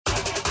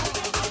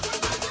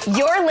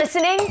You're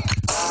listening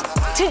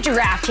to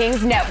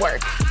DraftKings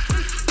Network.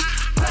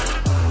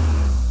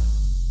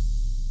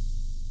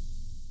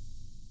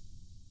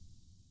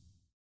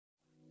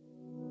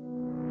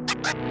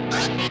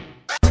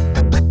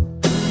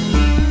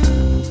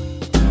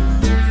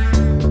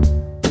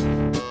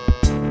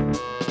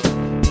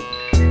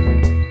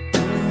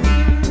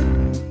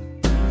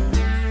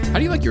 How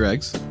do you like your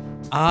eggs?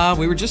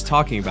 We were just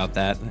talking about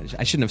that.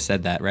 I shouldn't have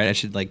said that, right? I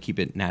should keep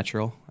it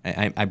natural.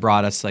 I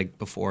brought us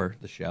before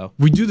the show.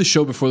 We do the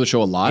show before the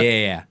show a lot.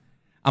 Yeah.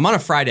 I'm on a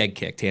fried egg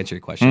kick, to answer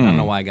your question. I don't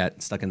know why I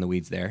got stuck in the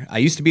weeds there. I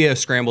used to be a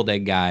scrambled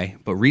egg guy,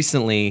 but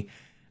recently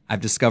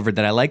I've discovered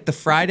that I like the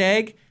fried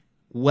egg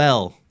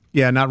well.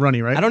 Yeah, not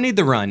runny, right? I don't need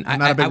the run.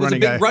 I was a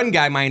big run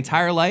guy my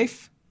entire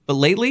life, but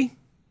lately,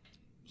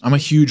 I'm a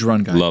huge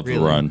run guy. Love the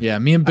run. Yeah,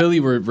 me and Billy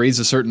were raised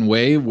a certain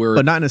way.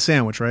 But not in a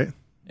sandwich, right?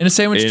 In a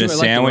sandwich, In too. a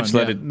sandwich,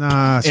 let it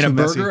Nah, it's In a too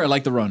burger, messy. I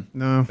like the run.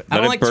 No. I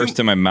don't let like it burst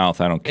in my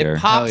mouth. I don't care. it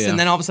pops Hell yeah. and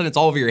then all of a sudden it's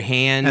all over your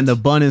hand. And the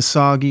bun is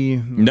soggy.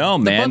 No,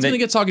 The man. bun's gonna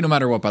get soggy no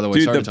matter what. By the way,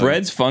 Dude, Sorry the to tell you.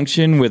 bread's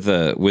function with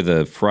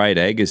a fried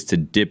egg is to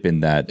dip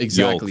in that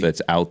Exactly. yolk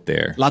that's out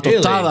there. La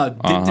tostada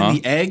dipped in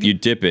the egg. You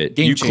dip it.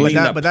 Game You changer. clean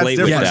But the that's plate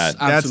different. with Yes,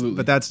 that. absolutely.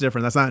 But that's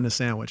different. That's not in a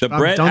sandwich. The If I'm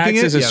bread dunking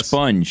acts as it, a yes.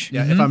 sponge.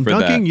 Yeah, if I'm for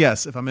dunking, that.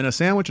 yes. If I'm in a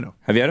sandwich, no.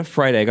 Have you had a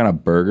fried egg on a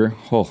burger?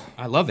 Oh,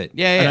 I love it. A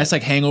Yeah. nice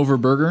hangover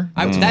burger.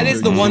 That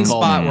is the one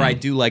Call spot me. where I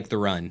do like the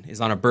run, is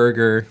on a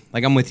burger.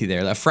 I'm with you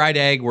there. A fried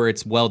egg where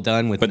it's well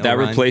done with but no that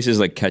run. replaces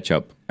like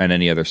ketchup and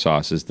any other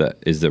sauce is the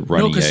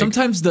runny No, because egg.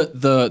 sometimes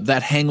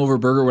that hangover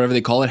burger, whatever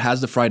they call it,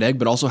 has the fried egg,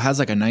 but also has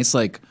a nice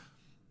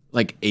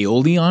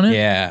aioli on it.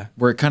 Yeah.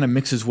 where it kind of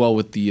mixes well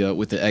with the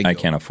egg. I yolk.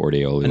 can't afford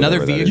aioli. Another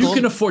whatever that is. vehicle? You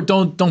can afford.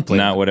 Don't play.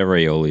 Not whatever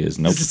aioli is.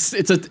 Nope. It's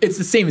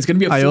the same. It's gonna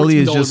be a Aioli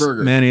is $14 just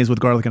burger. mayonnaise with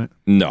garlic in it.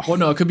 No. Well,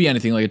 no, it could be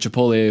anything like a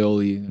Chipotle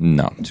aioli.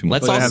 No. Too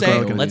much.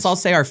 Let's all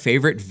say our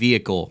favorite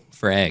vehicle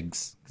for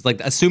eggs. 'Cause,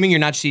 assuming you're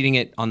not eating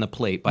it on the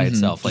plate by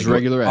itself, Just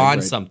regular egg, on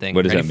right. something.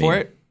 What does Ready that for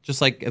mean? it?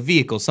 Just like a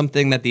vehicle,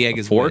 something that the egg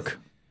is fork? with.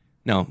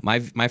 No, my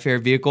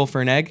favorite vehicle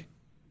for an egg.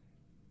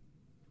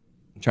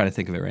 I'm trying to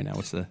think of it right now.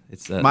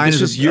 Mine This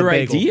is is a your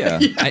bagel. idea.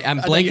 I'm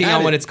blanking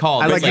on what it's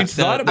called. I It's like you the-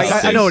 thought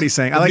about the- I know what he's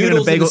saying. I like it in a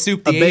noodles and bagel, the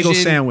soup, a the bagel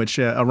Asian- sandwich.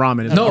 A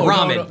ramen. Is No,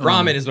 ramen. no.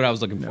 Ramen is what I was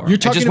looking for. You're I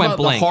talking just went about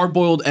blank. the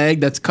hard-boiled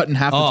egg that's cut in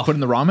half that's put in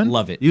the ramen.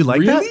 Love it. You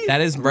like Really? that?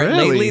 That is Really?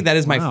 lately. That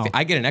is my. Wow.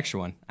 I get an extra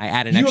one. I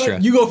add an extra.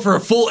 You go for a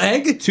full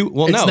egg?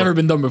 Well, it's no, never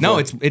been done before. No,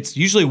 it's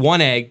usually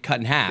one egg cut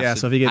in half. Yeah,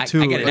 so if you get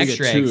two- I get an you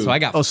extra get egg, two. so I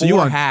got Oh, so you four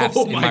want- halves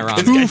Oh in my my God.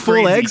 ramen. Two That's full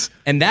crazy. eggs?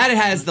 And that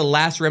has the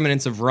last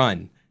remnants of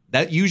run.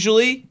 That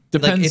usually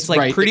Depends, it's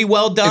right. pretty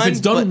well done. If it's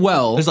done but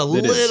well, there's a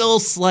it is. little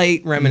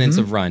slight remnants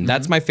of run.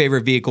 That's my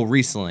favorite vehicle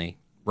recently.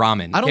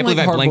 Ramen. I don't Can't like believe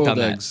I blinked on hard-boiled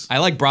that. eggs.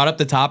 I brought up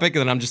the topic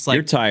and then I'm just like,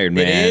 You're tired,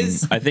 man. It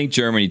is. I think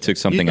Germany took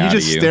something You out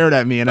just of you. stared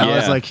at me, and I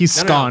was Yeah. like, he's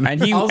No. gone.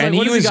 And he I was like, and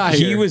what he does he got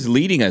was here?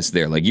 leading us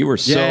there. Like you were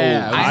so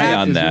Yeah, I high have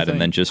on is that, your and thing.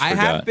 then just I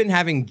forgot. have been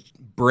having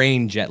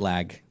brain jet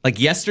lag. Like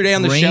yesterday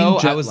on the Brain show,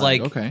 jet I was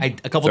lag, like, okay.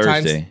 a couple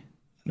Thursday. times.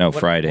 No,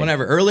 Friday.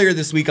 Whenever earlier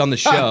this week on the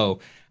show,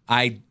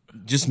 I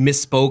just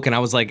misspoke and I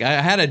was like,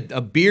 I had a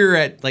beer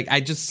at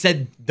I just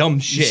said dumb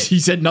shit. He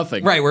said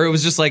nothing. Right, where it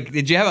was just like,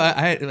 did you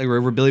have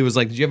where Billy was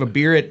like, did you have a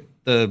beer at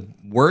the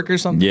work or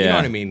something? You know Yeah.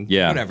 what I mean?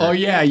 Yeah. Whatever. Oh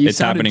yeah, you It's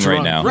sounded happening right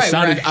drunk. now. You Right,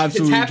 sounded right.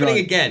 absolutely It's happening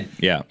drunk. again.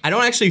 Yeah. I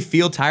don't actually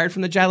feel tired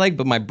from the jet lag,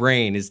 but my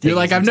brain is taking You're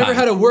like, some I've never time.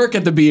 had to work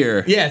at the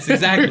beer. Yes,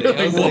 exactly.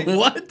 I was like,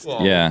 What?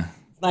 well, Yeah.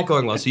 It's not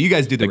going well. So you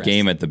guys do the A rest.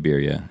 game at the beer,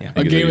 yeah. I think A is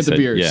what game you at the said.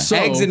 beer. Yeah. So-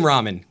 Eggs and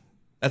ramen.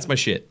 That's my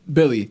shit.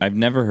 Billy. I've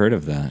never heard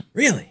of that.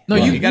 Really? No,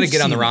 you got to you've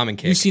get on the seen ramen it.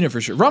 kick. You've seen it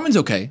for sure. Ramen's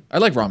okay. I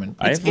like ramen.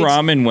 I have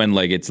ramen when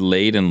it's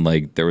late and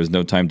there was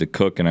no time to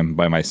cook and I'm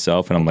by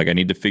myself and I'm like I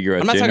need to figure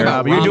out I'm not dinner. talking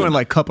about But you're ramen. doing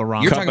like cup of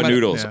ramen. You're Cup talking of about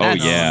noodles. Oh,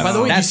 that's- yeah. By the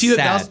way, you That's see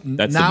that sad.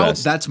 That's the now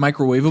best. that's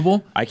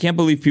microwavable. I can't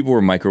believe people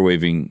were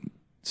microwaving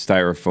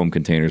styrofoam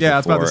containers Yeah, I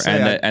was about before to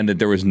say, and that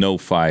there was no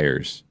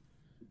fires.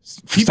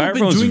 People have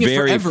been Styrofoam is doing it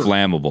very forever.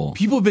 flammable.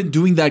 People have been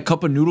doing that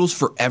cup of noodles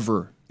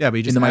forever. Yeah, but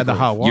you just in the add the microwave.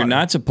 hot water. You're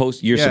not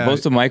supposed. You're Yeah.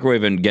 supposed to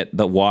microwave and get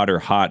the water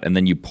hot, and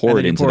then you pour And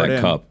it then you into pour that it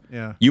in. cup.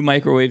 Yeah. You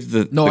microwave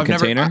the I've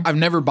container. I've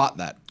never bought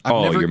that.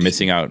 I've never you're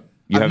missing out.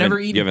 You I've haven't, never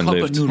eaten you haven't cup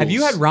of lived. noodles. Have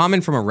you had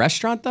ramen from a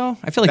restaurant though?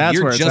 I feel like That's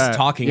you're where it's just at.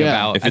 talking Yeah.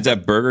 about. If it's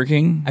at Burger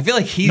King, I feel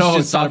like he's No, just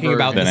it's not talking Burger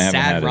about King. the Then I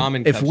haven't sad had it.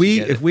 ramen. If cups we you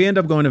get. if we end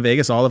up going to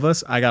Vegas, all of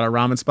us, I got a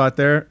ramen spot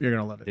there. You're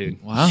gonna love it,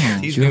 dude, Wow.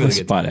 he's you have really a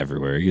good. spot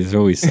everywhere. There's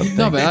always something.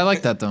 No, but I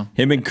like that though.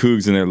 Him and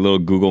Cougs and their little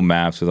Google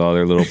Maps with all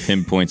their little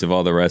pinpoints of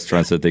all the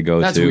restaurants that they go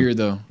That's to. weird,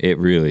 though. It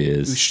really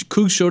is.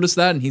 Coog showed us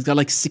that, and he's got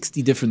like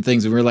 60 different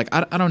things, and we were like,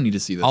 I don't need to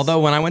see this. Although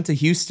when I went to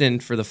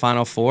Houston for the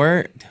Final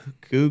Four,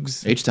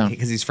 Cougs, H-Town.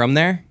 because he's from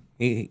there,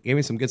 he gave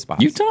me some good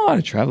spots. You've done a lot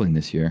of traveling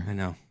this year. I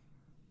know.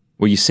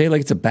 Well, you say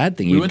like it's a bad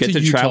thing. We You went get to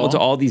to travel Utah. to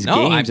all these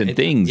No, games and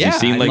things. yeah, you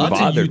seem I like love went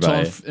to bothered Utah by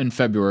it. in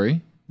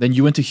February. Then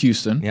you went to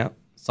Houston, Yep.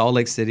 Salt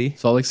Lake City.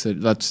 Salt Lake City.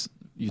 That's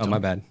Utah. Oh, my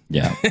bad.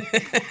 Yeah.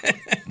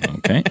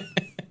 Okay.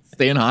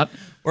 Staying hot.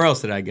 Where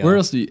else did I go? Where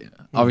else do you?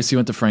 Obviously, you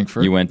went to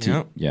Frankfurt. You went to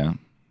Yep. yeah.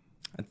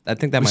 I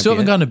think that We might still be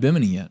haven't it. gone to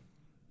Bimini yet.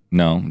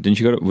 No, didn't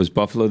you go to? Was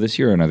Buffalo this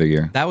year or another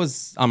year? That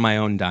was on my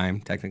own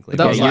dime, technically.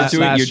 That was you're last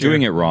doing, you're year.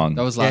 doing it wrong.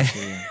 That was last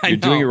year. You're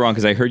doing it wrong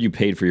because I heard you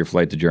paid for your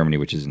flight to Germany,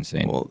 which is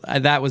insane. Well,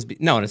 that was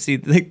no. See,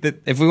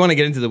 if we want to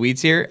get into the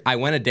weeds here, I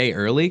went a day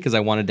early because I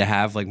wanted to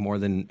have like more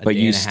than a but day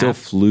you and a still half.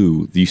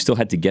 flew. You still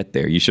had to get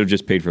there. You should have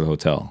just paid for the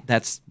hotel.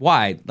 That's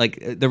why. Like,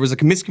 there was a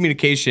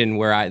miscommunication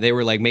where they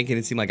were like making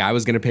it seem like I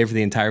was going to pay for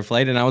the entire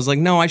flight, and I was like,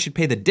 no, I should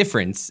pay the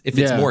difference if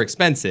it's Yeah. more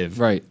expensive.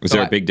 Right. Was So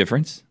there a big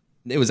difference?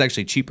 It was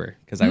actually cheaper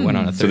because I went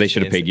on a Thursday. So they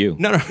should have paid you.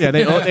 No, no. Yeah,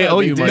 they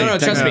owe you money. No,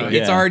 trust me. Yeah.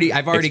 It's already.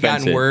 I've already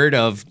Expensive. gotten word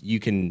of you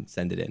can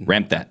send it in.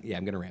 Ramp that. Yeah,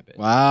 I'm gonna ramp it.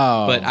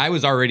 Wow. But I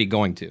was already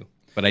going to.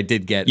 But I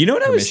did get. You know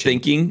what I was permission.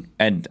 thinking,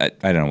 and I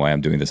don't know why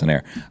I'm doing this on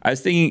air. I was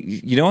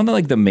thinking, you know, on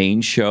the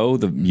main show,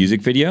 the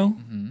music video.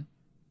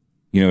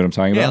 You know what I'm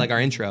talking Yeah, about? like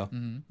our intro.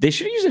 They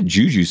should use a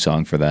Juju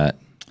song for that.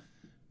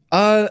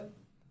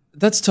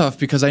 That's tough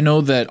because I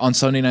know that on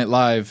Sunday Night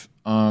Live,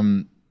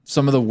 some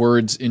of the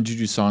words in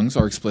Juju songs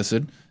are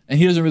explicit, and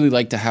he doesn't really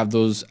like to have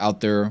those out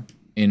there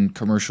in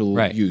commercial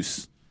Right.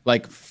 use,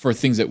 like for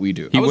things that we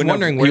do. I was wouldn't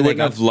wondering have, where he they wouldn't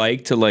got- have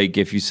liked to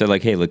if you said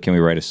hey, look, can we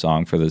write a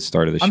song for the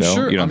start of the show? I'm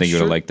sure. You don't I'm think you would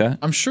sure- have liked that?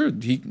 I'm sure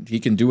he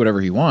can do whatever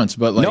he wants,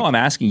 but like No, I'm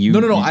asking you.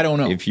 No, I don't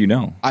know. If you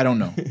know. I don't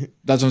know.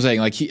 That's what I'm saying.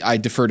 Like I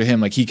defer to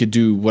him. Like he could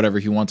do whatever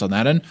he wants on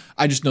that end.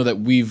 I just know that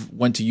we've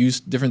went to use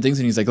different things,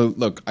 and he's like,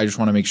 look, I just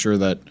want to make sure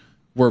that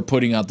we're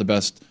putting out the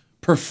best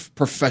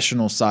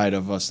professional side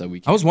of us that we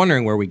I can. was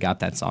wondering where we got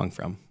that song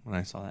from when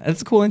I saw that.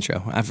 It's a cool intro.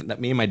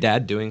 Me and my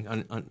dad doing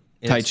Tai Chi?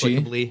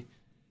 inexplicably,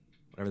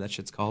 whatever that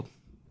shit's called.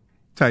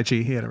 Tai Chi,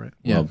 he had it right.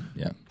 Yeah. Well,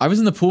 yeah. I was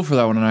in the pool for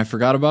that one, and I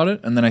forgot about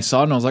it, and then I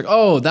saw it, and I was like,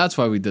 oh, that's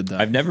why we did that.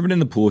 I've never been in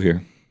the pool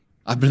here.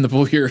 I've been in the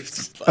pool here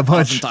A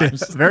bunch.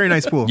 times. Very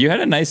nice pool. You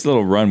had a nice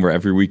little run where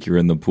every week you were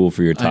in the pool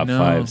for your I top know.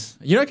 fives.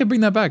 You know, I could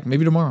bring that back.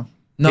 Maybe tomorrow.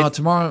 No,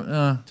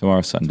 tomorrow.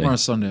 Tomorrow's Sunday.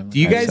 Tomorrow's Sunday. Do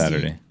you And guys?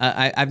 Saturday.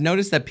 I've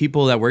noticed that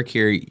people that work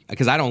here,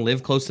 because I don't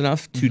live close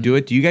enough to do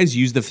it. Do you guys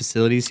use the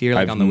facilities here?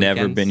 Like I've on the never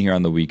weekends? been here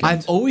on the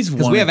weekends. I've always wanted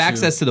Because we have to.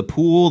 access to the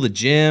pool, the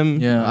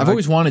gym. Yeah, I've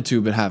always wanted to,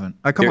 but haven't.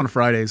 I come on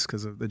Fridays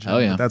because of the gym. Oh,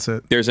 yeah. But that's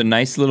it. There's a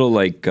nice little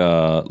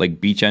like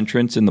beach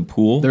entrance in the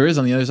pool There is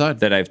on the other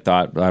side. that I've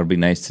thought that'd be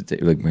nice to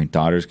take. Like my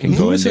daughters can go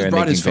in Lewis there. has and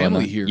brought they his can go in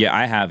family there. here. Yeah,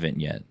 I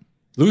haven't yet.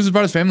 Lewis has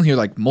brought his family here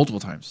like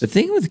multiple times. The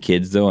thing with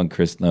kids though, and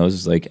Chris knows,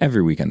 is like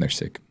every weekend they're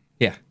sick.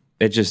 Yeah.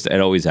 It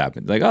always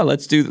happens. Like, oh,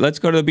 let's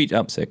go to the beach.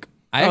 I'm sick.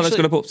 Let's go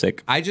to the pool.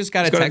 Sick. I just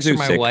got a Let's go to text the from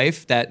zoo, my sick.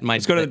 wife that my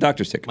Let's go to the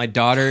doctor, sick. My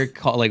daughter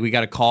we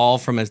got a call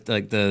from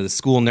the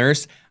school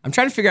nurse. I'm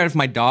trying to figure out if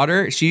my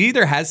daughter, she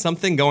either has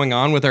something going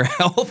on with her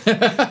health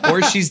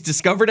or she's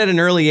discovered at an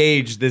early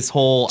age this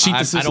whole Cheat the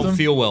I system? don't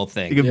feel well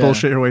thing. You can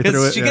bullshit your way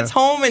through it. She yeah. gets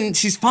home and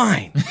she's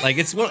fine. Like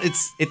it's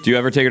Do you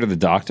ever take her to the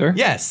doctor?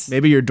 yes.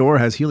 Maybe your door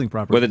has healing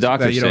properties. What the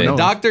doctor that you don't say? know.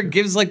 Doctor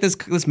gives like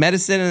this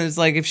medicine and it's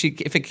like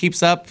if it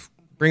keeps up,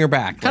 bring her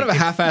back. Kind of a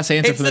half-ass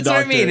answer from the That's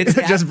doctor. what I mean. It's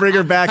Just bring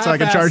her back so I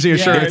can charge the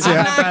insurance. I'm Yeah.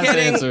 not Half-ass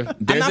kidding.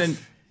 answer.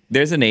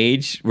 There's an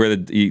age where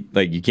you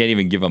can't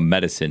even give them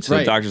medicine. So Right.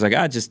 the doctor's like,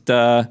 just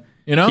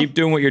You know? keep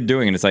doing what you're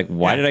doing. And it's like,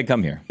 why did I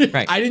come here?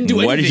 Right. I didn't do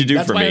anything. What did you do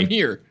That's for why me? I'm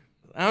here.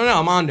 I don't know.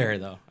 I'm on to her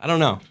though. I don't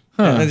know.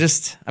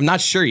 I'm not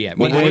sure yet.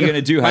 What are you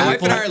gonna do? My How-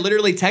 wife and I are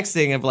literally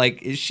texting of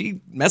like, is she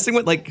messing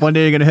with like? One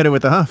day you're gonna hit it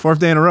with the fourth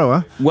day in a row,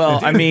 huh?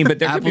 Well, I mean, but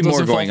there could be Apple more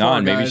doesn't fall going far,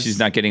 on. Maybe guys. she's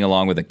not getting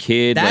along with a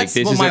kid. That's like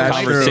this what is my a wife-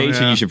 conversation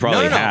True, yeah. you should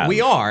probably No, have.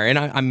 we are, and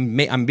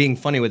I'm being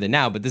funny with it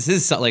now. But this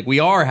is like we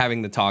are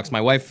having the talks.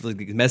 My wife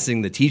like, is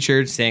messaging the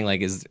teacher, saying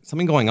like, is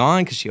something going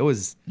on? Because she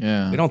always,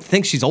 Yeah. we don't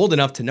think she's old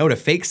enough to know to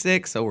fake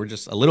sick, so we're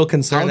just a little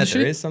concerned How old that is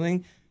there she? is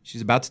something.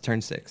 She's about to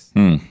turn 6.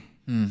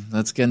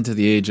 Let's get into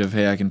the age of,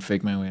 hey, I can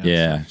fake my way out.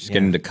 Yeah, she's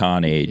getting into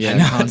con age. Yeah.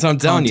 No, that's what I'm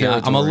telling you. I'm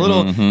a territory.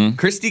 little. Mm-hmm.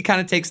 Christy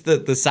kind of takes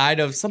the side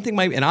of something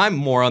might, and I'm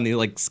more on the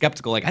like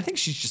skeptical. Like I think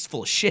she's just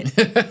full of shit.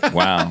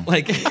 Wow.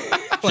 like,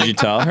 Did you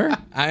tell her?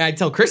 I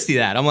tell Christy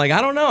that I'm like I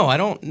don't know. I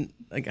don't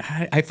like.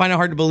 I find it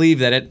hard to believe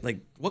that it like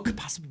what could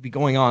possibly be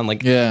going on.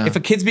 Like Yeah. if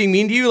a kid's being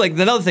mean to you, like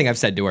another thing I've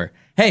said to her.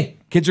 Hey,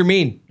 kids are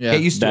mean. Yeah.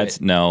 Get used to That's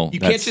it. no. You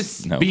that's, can't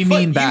just no. be But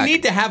mean back. You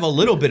need to have a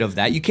little bit of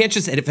that. You can't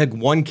just if like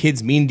one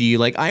kid's mean to you,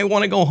 like I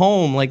want to go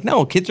home. Like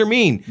no, kids are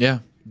mean. Yeah.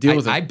 Deal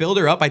with it. I build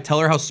her up. I tell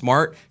her how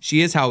smart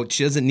she is. How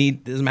she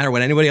doesn't matter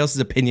what anybody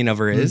else's opinion of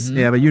her is.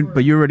 Yeah, but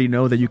you already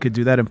know that you could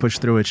do that and push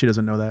through it. She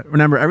doesn't know that.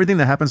 Remember, everything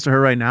that happens to her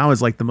right now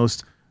is like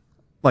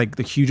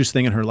the hugest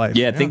thing in her life.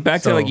 Yeah, think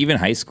back to So- like even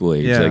high school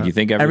age. Yeah. Like you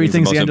think Everything's everything's the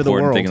most the end of the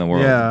important world. thing in the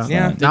world. Yeah. It's Yeah.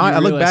 not. Then Now you I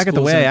look realize back at the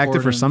school's way I acted for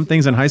important. some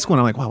things in high school,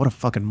 and I'm like, wow, what a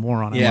fucking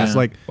moron I Yeah. was.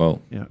 Like,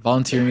 Well,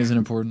 Volunteering isn't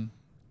important.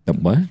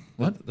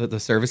 what? The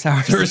service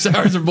hours. Service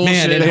hours are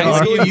bullshit. Man, in high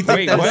school, you think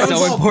Wait, that's what? so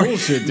That's important.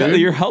 Bullshit, No, dude.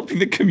 you're helping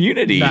the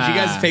community. Nah.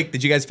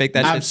 Did you guys fake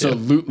that shit? too?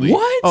 Absolutely.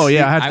 What? oh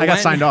yeah, I got went-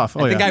 signed off.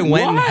 Oh I think yeah. I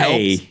went and Why?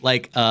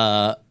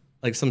 helped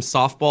like some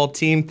softball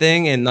team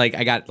thing, and like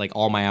I got like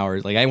all my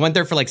hours. Like I went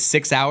there for like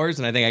 6 hours,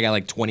 and I think I got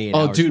like 28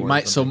 Oh, hours. dude, for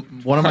it or so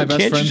something. one of my Why best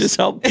can't friends. you just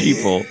help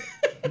people?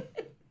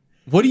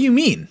 What do you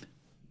mean?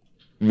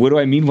 What do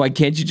I mean? Why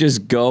can't you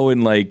just go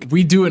and like?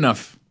 We do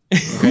enough.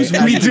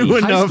 Okay? We do High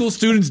enough. school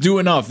students do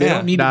enough. They Yeah.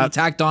 don't need to be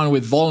tacked on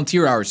with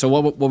volunteer hours. So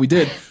what we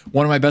did,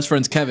 one of my best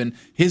friends, Kevin,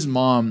 his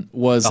mom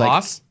was like,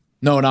 Haas?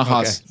 no, not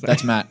Haas. sorry.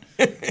 That's Matt.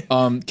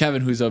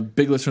 Kevin, who's a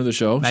big listener of the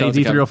show. Shout Matty out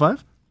to Kevin.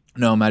 D305?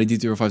 No, Matty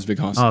D305 is big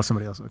Haas. Oh,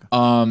 somebody else.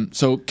 Okay.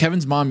 So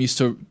Kevin's mom used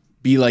to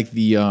be like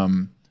the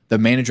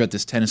manager at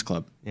this tennis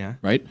club. Yeah.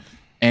 Right.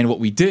 And what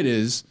we did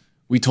is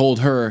we told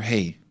her,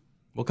 hey,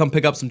 We'll come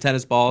pick up some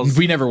tennis balls.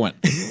 we never went.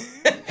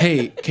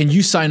 Hey, can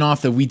you sign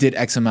off that we did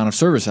X amount of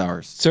service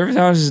hours? Service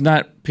hours is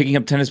not picking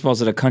up tennis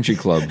balls at a country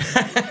club.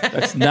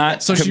 That's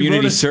not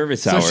community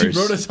service hours. So she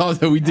wrote us out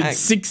that we did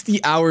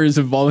 60 hours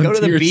of volunteer Go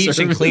to the beach and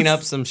service. clean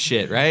up some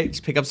shit, right?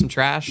 Just pick up some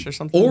trash or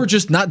something. Or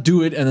just not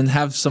do it and then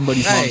have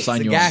somebody's mom right,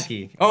 sign you off.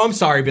 Sagaki. Oh, I'm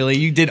sorry, Billy.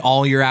 You did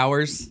all your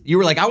hours. You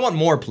were like, I want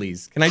more,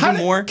 please. Can I How do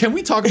did- more? Can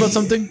we talk about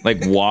something?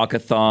 Like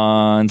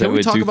walkathons. Can I we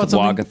would talk do about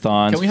something?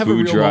 walkathons, Can we have a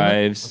food real moment?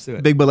 drives. do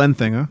it. Big Belen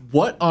thing, huh?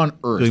 What on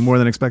earth Doing more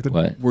than expected.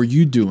 What? were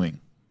you doing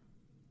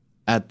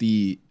at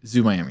the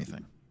Zoo Miami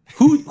thing?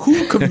 Who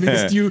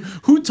convinced you?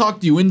 Who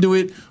talked you into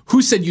it?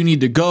 Who said you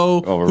need to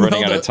go? Oh, we're Who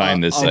running held out of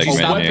time this a segment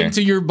weapon here.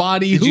 to your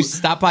body? Did Who- you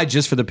stop by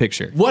just for the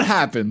picture? what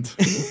happened?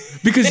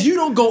 Because you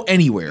don't go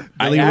anywhere.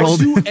 I You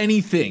actually- don't do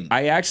anything.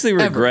 I actually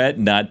regret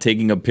not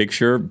taking a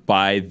picture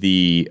by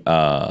the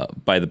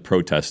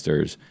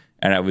protesters,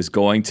 and I was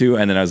going to,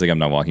 and then I was like, I'm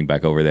not walking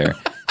back over there.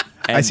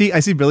 I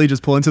see Billy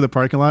just pull into the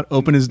parking lot,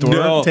 open his door,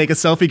 No. take a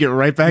selfie, get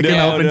right back in,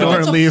 No, open no. door,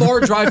 It's and a leave. far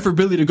drive for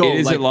Billy to go. It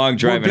is a long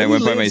drive, where and I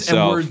went Billy by lives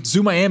myself. And where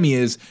Zoo Miami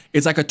is,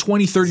 it's like a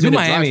 20, 30 minute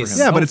drive Miami for is him.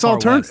 Yeah, so but it's all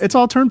far west. it's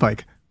all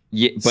turnpike.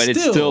 Yeah, but it's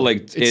still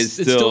like it's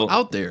still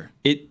out there.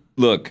 It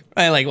look.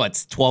 Like what?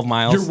 It's 12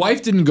 miles. Your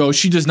wife didn't go.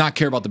 She does not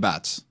care about the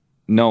bats.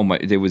 No,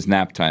 it was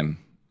nap time,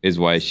 is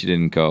why she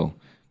didn't go.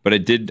 But I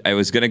did. I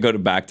was gonna go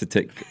back to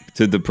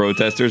the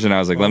protesters, and I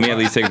was like, let me at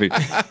least take a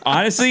picture.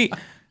 Honestly,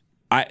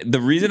 the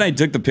reason I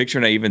took the picture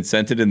and I even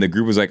sent it in the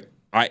group was like,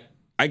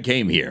 I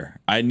came here.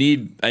 I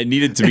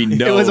needed to be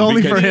known. It was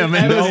only because for him,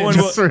 and No it was one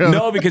just will, for him.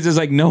 no, because it's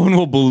like no one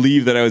will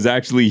believe that I was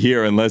actually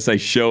here unless I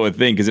show a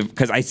thing.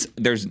 Because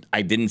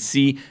I didn't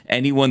see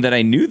anyone that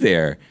I knew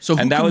there, So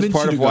who and that was convinced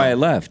part you of to why go? I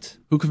left.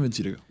 Who convinced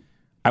you to go?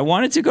 I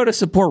wanted to go to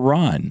support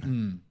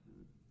Ron.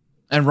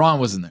 And Ron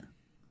wasn't there.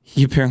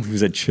 He apparently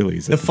was at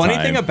Chili's. The funny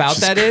thing about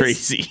that is,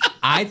 crazy.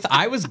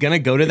 I was gonna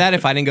go to that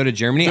if I didn't go to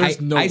Germany.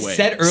 There's no I way.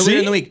 said earlier See?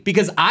 in the week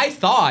because I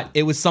thought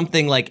it was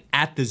something like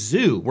at the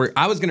zoo where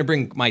I was gonna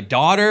bring my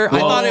daughter. I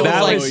thought it was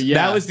that like was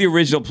yeah. that was the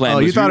original plan. Oh,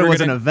 you was thought we it were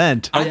was an gonna-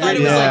 event. I thought it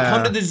was Yeah. like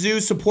come to the zoo,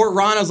 support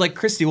Ron. I was like,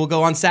 Christy, we'll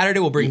go on Saturday.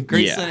 We'll bring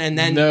Graceland, Yeah. and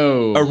then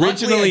No. luckily I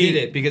Originally- did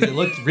it because it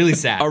looked really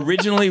sad.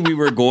 Originally, we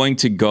were going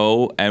to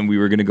go and we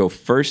were going to go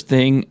first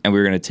thing and we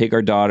were going to take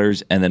our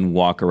daughters and then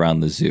walk around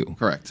the zoo.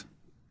 Correct.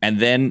 And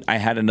then I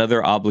had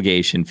another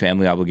obligation,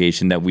 family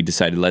obligation, that we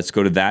decided let's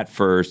go to that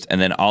first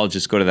and then I'll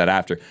just go to that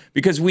after.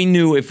 Because we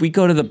knew if we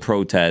go to the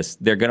protest,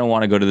 they're going to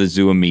want to go to the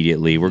zoo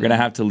immediately. We're going to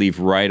have to leave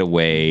right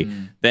away.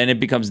 Then it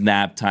becomes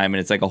nap time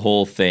and it's like a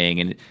whole thing.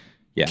 And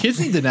yeah, Kids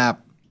need to nap.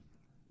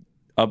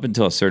 up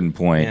until a certain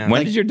point. Yeah. When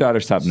Like- did your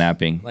daughter stop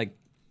napping? like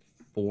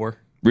 4.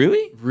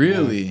 Really?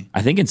 Really?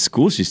 I think in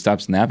school she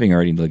stops napping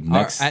already like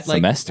next At,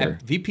 semester.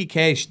 at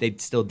VPK, they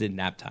still did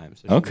nap time.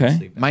 So she Okay. would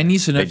sleep. My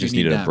niece and They nephew just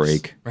need needed naps. a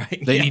break.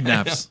 Right? They Yeah, need I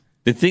know. naps.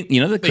 The thing, need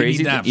naps.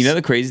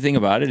 the crazy thing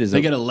about it is They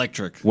that get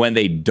electric. when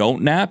they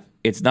don't nap,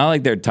 it's not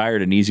like they're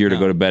tired and easier to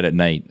go to bed at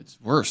night. It's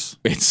worse.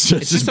 It's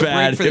just It's just as a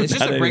bad. break for the, it's if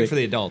just a not break anything. for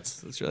the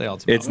adults. That's really all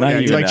it's about. It's not Yeah,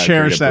 even you like that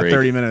cherish great a that break.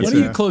 30 minutes. Why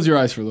don't Yeah. you close your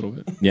eyes for a little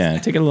bit? Yeah,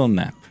 take a little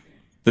nap.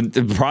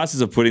 The process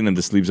of putting them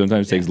to sleep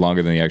sometimes takes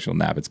longer than the actual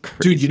nap. It's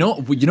crazy. Dude, you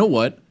know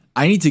what?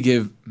 I need to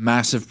give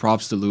massive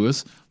props to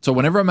Lewis. So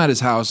whenever I'm at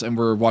his house and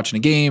we're watching a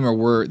game or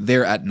we're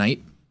there at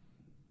night,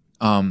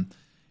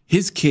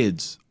 his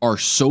kids are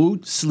so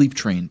sleep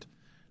trained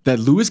that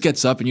Lewis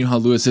gets up and you know how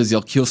Lewis is,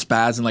 he'll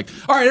spaz and like,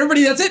 all right,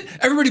 everybody, that's it.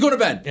 Everybody's going to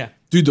bed. Yeah.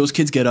 Dude, those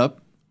kids get up,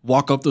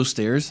 walk up those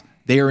stairs.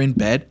 They are in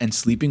bed and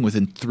sleeping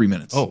within 3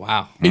 minutes. Oh,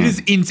 wow. It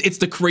is. It's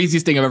the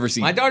craziest thing I've ever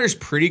seen. My daughter's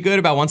pretty good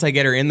about once I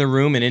get her in the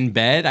room and in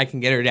bed, I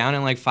can get her down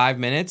in like 5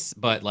 minutes.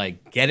 But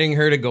like getting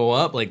her to go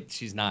up, like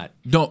she's not.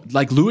 No,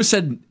 like Lewis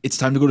said, it's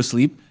time to go to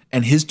sleep,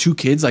 and his two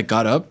kids like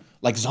got up,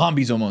 like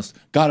zombies almost,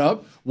 got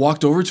up,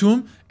 walked over to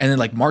him, and then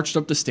like marched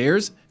up the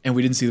stairs, and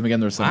we didn't see them again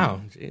the rest of the night.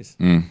 Wow, jeez.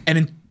 And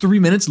in 3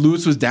 minutes,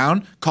 Lewis was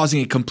down,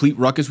 causing a complete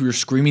ruckus. We were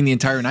screaming the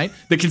entire night.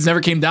 The kids never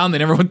came down. They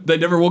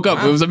never woke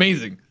up. It was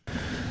amazing.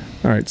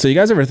 All right. So you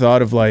guys ever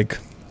thought of like,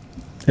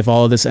 if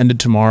all of this ended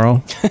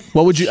tomorrow,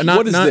 what would you? Not,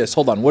 What is not this?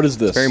 Hold on. What is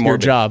this? Very Your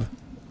morbid. job.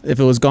 If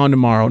it was gone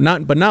tomorrow,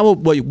 not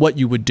what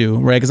you would do,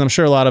 right? Because I'm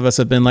sure a lot of us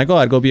have been like, oh,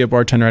 I'd go be a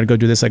bartender, I'd go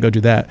do this, I'd go do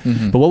that.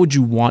 But what would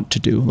you want to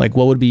do? Like,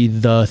 what would be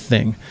the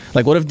thing?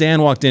 Like, what if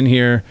Dan walked in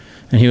here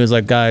And he was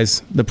like,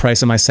 guys, the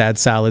price of my sad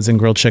salads and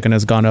grilled chicken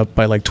has gone up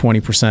by like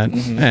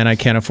 20%, and I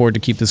can't afford to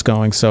keep this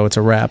going, so it's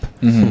a wrap.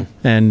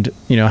 And,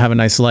 have a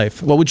nice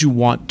life. What would you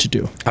want to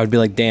do? I would be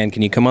like, Dan,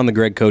 can you come on the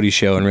Greg Cody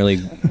show and really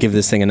give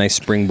this thing a nice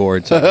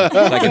springboard so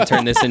I can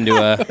turn this into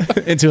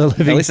Into a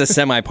living. at least a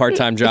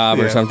semi-part-time job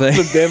or something?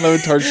 The Dan Le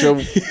Batard show.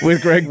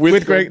 With Greg,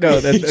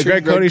 the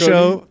Greg Cody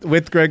show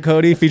with Greg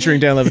Cody featuring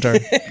Dan Le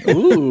Batard.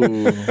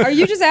 Ooh. Are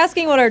you just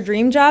asking what our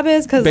dream job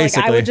is? Because I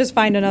Basically. would just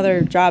find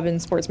another job in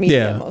sports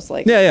media, most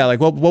likely. Yeah. Like,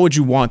 what would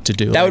you want to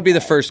do? That would be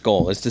the first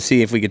goal, is to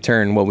see if we could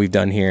turn what we've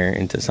done here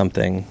into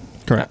something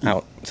Correct.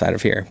 outside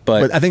of here.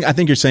 But I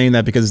think you're saying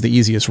that because it's the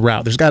easiest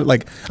route. There's got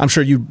I'm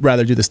sure you'd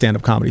rather do the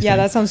stand-up comedy. Yeah, thing.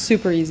 that sounds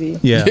super easy.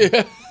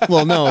 Yeah.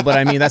 Well, no, but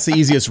I mean that's the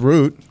easiest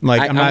route.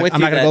 Like I'm not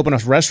going to go open a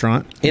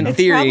restaurant. In It's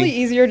theory, probably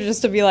easier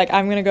just to be like,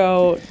 I'm going to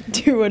go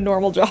do a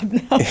normal job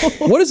now.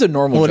 What is a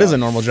normal Well, job? it is a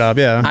normal job.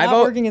 Yeah. Not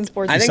working in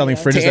sports I think media.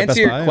 Selling fridges to at Best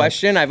answer your Buy.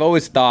 question, I've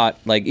always thought,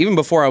 like, even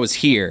before I was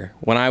here,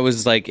 when I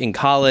was like in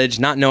college,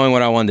 not knowing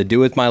what I wanted to do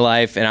with my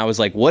life, and I was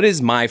like, what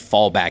is my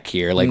fallback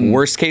here? Like,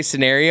 worst case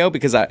scenario,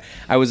 because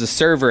I was a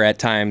server at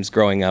times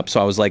growing up, so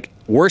I was like,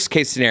 worst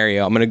case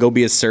scenario, I'm gonna go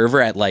be a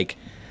server at like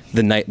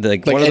the night,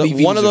 like one Eddie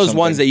V's of or those something.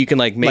 ones that you can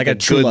like make a good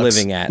Trulux.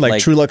 living at,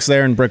 like Trulux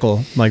there in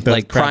Brickell, like the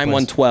like crab Prime place.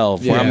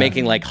 112, where Yeah. I'm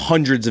making like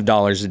hundreds of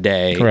dollars a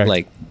day. Correct.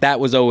 Like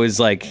that was always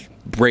like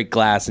break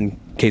glass in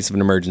case of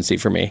an emergency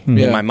for me,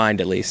 Yeah. in my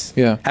mind at least.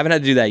 Yeah. Haven't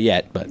had to do that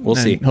yet, but we'll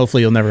And see.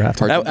 hopefully you'll never have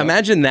to.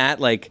 Imagine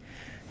that, like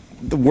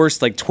the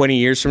worst, like 20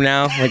 years from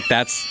now, like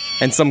that's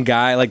and some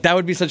guy like that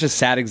would be such a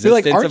sad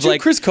existence. like, "Aren't of you like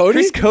Chris Cody?"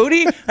 Chris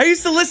Cody. I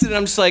used to listen, and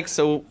I'm just like,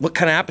 so what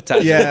kind of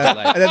appetite? Yeah.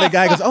 Like, And then the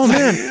guy goes, "Oh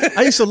man,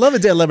 I used to love a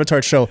Dan Le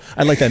Batard show.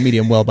 I like that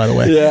medium well, by the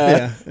way."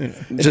 Yeah.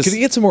 just Can you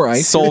get some more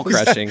ice? soul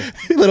crushing.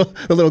 a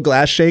little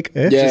glass shake.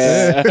 Eh?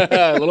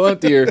 Yeah. A little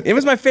emptier. It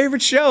was my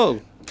favorite show.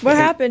 What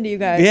happened to you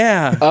guys?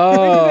 Yeah. Where'd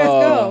you guys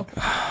go?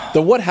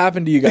 The what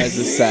happened to you guys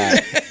is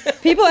sad.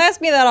 People ask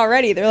me that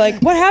already. They're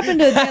like, what happened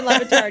to Dan Le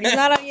Batard? He's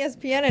not on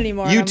ESPN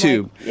anymore. And I'm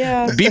YouTube. like,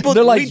 yeah. People,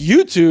 They're like,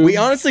 YouTube? We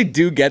honestly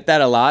do get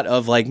that a lot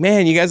of like,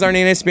 man, you guys aren't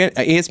on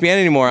ESPN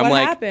anymore. I'm What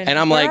like, happened? and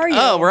I'm Where like, are you?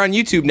 oh, we're on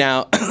YouTube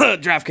now.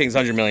 DraftKings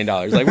 $100 million.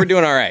 Like we're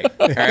doing all right.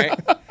 All right.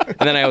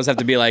 And then I always have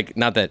to be like,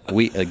 not that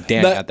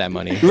Dan got that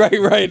money.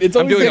 Right. It's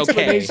always doing the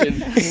okay.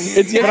 explanation.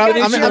 It's the But I'm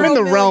explanation.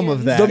 in the realm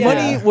of that. The Yeah.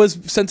 money was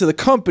sent to the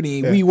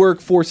company. We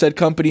work for said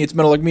company. It's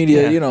Metal Like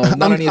Media. Yeah.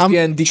 Not on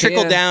ESPN. DKN.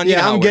 Trickle down. you know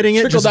Yeah, how I'm it getting it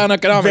works. Trickle just down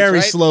economics, very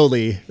right?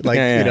 slowly, like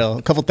Yeah.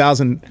 a couple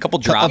thousand, Couple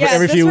drops. Yeah,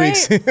 every that's few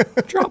right. weeks.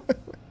 Drop.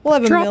 We'll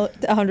have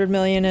 $100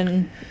 million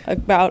in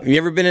about. Have you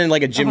ever been in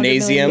like a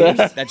gymnasium million.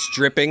 that's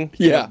dripping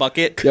in Yeah. a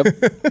bucket? Yep.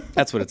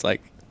 That's what it's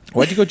like.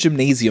 Why'd you go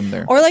gymnasium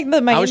there? Or like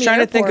the Miami I was trying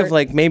to think of airport.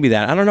 like maybe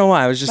that. I don't know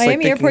why. I was just Miami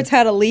like thinking, airport's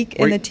had a leak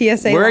in the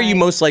TSA. Where are you line.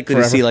 most likely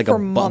to see like a For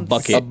months.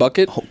 bucket? A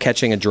bucket?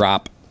 Catching a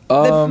drop.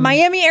 The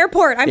Miami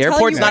airport. I'm The telling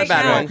airport's you not right a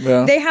bad now. one.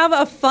 Yeah. They have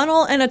a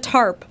funnel and a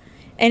tarp,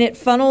 and it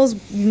funnels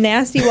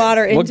nasty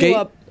water What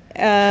into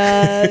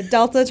a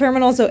Delta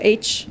terminal. So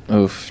H.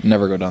 Oof,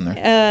 never go down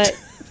there.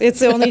 It's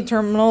the only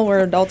terminal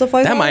where Delta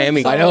flies. That out of,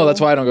 Miami- so- I know, that's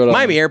why I don't go to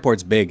Miami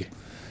Airport's big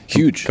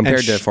Huge.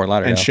 compared to And Fort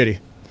Lauderdale. and shitty.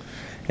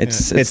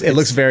 It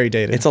Looks very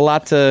dated. It's a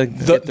lot to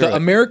get through The it.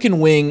 American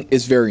wing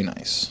is very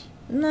nice.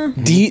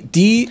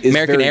 D is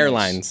American very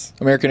Airlines.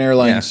 Nice. American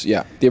Airlines,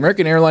 yeah. The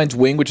American Airlines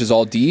wing, which is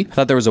all D, I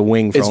thought there was a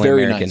wing for is only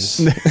very Americans.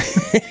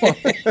 nice.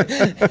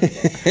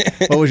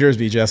 What would yours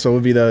be, Jess? What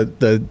would be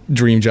the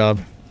dream job?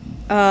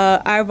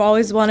 I've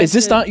always wanted. Is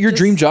this to not your just-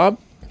 dream job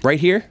Right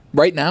here,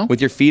 right now?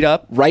 with your feet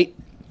up, right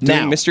doing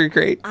now? Mystery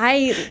Crate.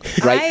 Right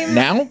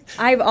now?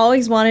 I've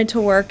always wanted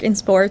to work in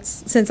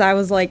sports since I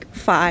was like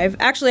 5.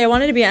 Actually, I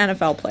wanted to be an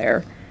NFL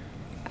player.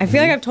 I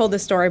feel like I've told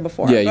this story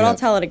before, Yeah, you but I'll have.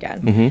 tell it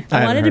again. I I haven't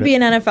wanted to heard be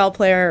it. an NFL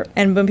player,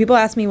 and when people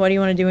ask me, what do you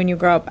want to do when you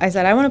grow up? I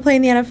said, I want to play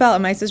in the NFL.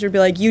 And my sister would be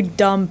like, you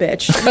dumb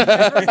bitch. You're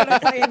never going to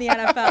play in the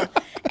NFL.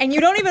 And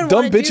you don't even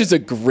Dumb want to bitch is a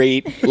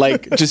great,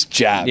 like,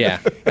 jab. Yeah,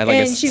 I like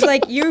and she's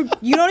like, you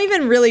don't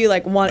even really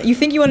like want. You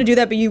think you want to do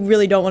that, but you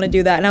really don't want to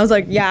do that. And I was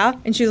like, yeah.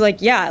 And she was like,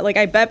 yeah. Like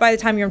I bet by the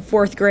time you're in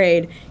 4th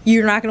grade,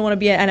 you're not going to want to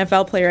be an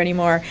NFL player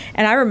anymore.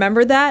 And I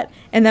remembered that.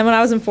 And then when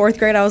I was in 4th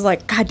grade, I was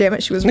like, God damn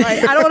it, she was right.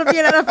 I don't want to be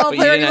an NFL you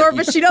player didn't anymore. have-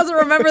 But she doesn't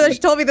remember that she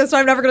told me this, so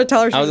I'm never going to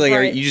tell her she I was like,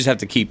 right. you just have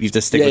to stick Yeah, with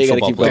you gotta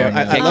football keep player. going.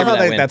 I Can't love give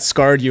her how win. that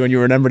scarred you and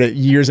you remembered it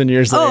years and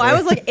years later. Oh, I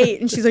was like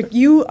 8, and she's like,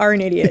 "You are an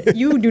idiot.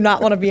 You do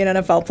not want to be an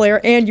NFL player,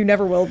 and you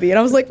never will be." And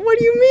I was like, "What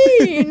do you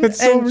mean?" That's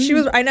so and she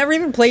was. I never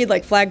even played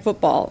like flag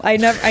football. I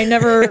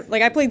never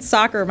like I played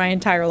soccer my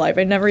entire life.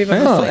 I never even.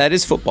 Oh, played. that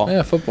is football.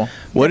 Yeah, football.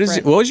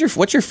 Different.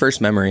 What's your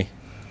first memory?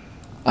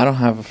 I don't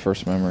have a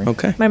first memory.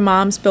 Okay. My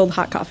mom spilled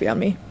hot coffee on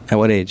me. At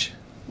what age?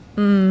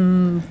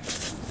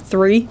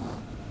 3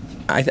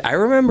 I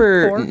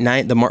remember 4?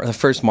 the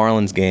first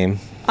Marlins game.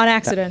 on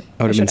accident.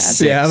 I would've should been add.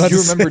 6. Yeah, I was Do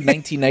you about to remember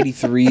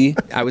 1993?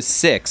 I was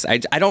 6. I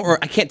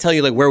can't tell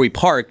you like where we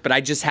parked, but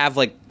I just have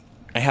like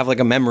I have like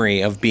a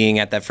memory of being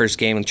at that first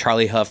game and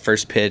Charlie Huff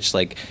first pitch,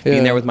 like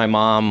being there with my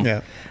mom.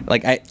 Yeah.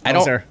 Like I was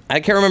don't there. I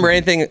can't remember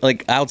anything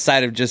like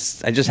outside of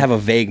I just have a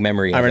vague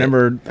memory. I of it.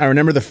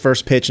 remember the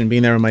first pitch and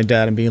being there with my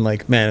dad and being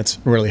like, man, it's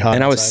really hot.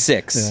 And I was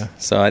outside." 6, Yeah.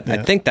 so I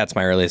think that's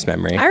my earliest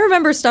memory. I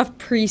remember stuff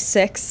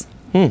pre-6,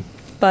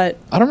 but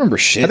I don't remember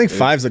shit. I think dude.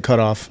 5's the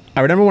cutoff.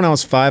 I remember when I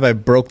was 5, I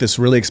broke this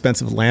really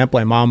expensive lamp.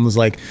 My mom was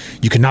like,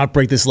 "You cannot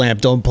break this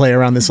lamp. Don't play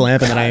around this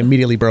lamp." And then I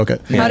immediately broke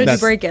it. how did you That's-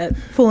 break it?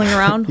 Fooling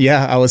around?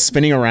 Yeah, I was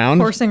spinning around,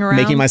 Horsing around?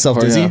 making myself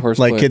Oh, yeah, dizzy,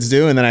 horseplay. like kids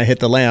do, and then I hit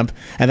the lamp,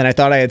 and then I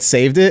thought I had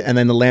saved it, and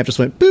then the lamp just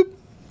went boop,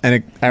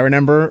 and I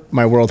remember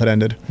my world had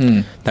ended.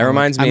 That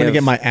reminds me I'm gonna of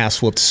get my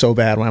ass whooped so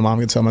bad when my mom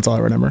gets home. That's all I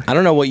remember. I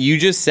don't know what you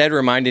just said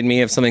reminded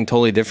me of something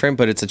totally different,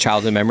 but it's a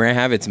childhood memory I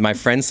have. It's my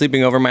friend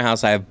sleeping over my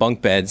house. I have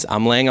bunk beds.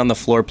 I'm laying on the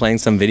floor playing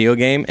some video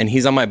game, and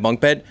he's on my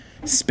bunk bed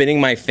spinning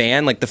my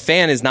fan. Like the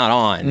fan is not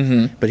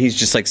on, but he's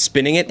just like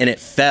spinning it, and it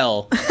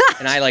fell,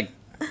 and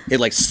it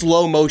like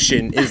slow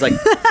motion is like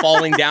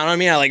falling down on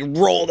me. I like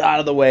rolled out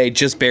of the way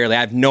just barely. I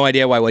have no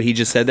idea why what he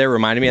just said there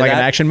reminded me Like of an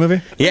that. action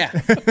movie. Yeah,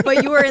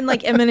 But you were in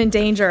like imminent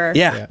danger.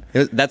 yeah.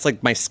 That's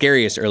like my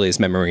scariest earliest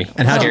memory.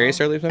 And how'd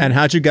Scariest earliest memory. And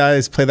how'd you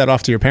guys play that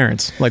off to your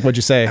parents? Like, what'd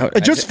you say?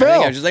 It just I think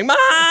fell. I was just like,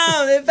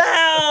 Mom, it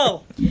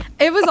fell.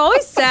 It was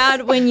always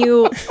sad when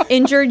you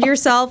injured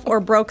yourself or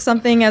broke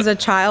something as a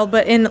child,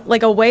 but in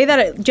like a way that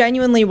it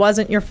genuinely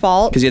wasn't your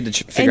fault. 'Cause you had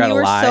to figure and out you a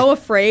were lie. so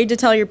afraid to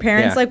tell your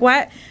parents. Yeah. Like,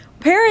 what?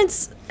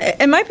 Parents,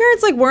 and my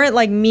parents like weren't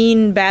like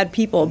mean bad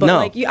people, but No.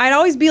 like I'd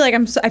always be like,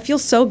 I feel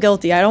so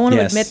guilty. I don't want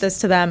to Yes. admit this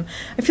to them.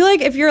 I feel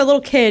like if you're a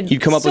little kid, You'd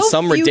come up with so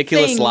some few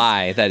ridiculous things-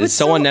 lie that is with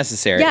so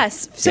unnecessary.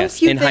 Yes, so Yes,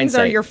 few in things are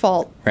hindsight. your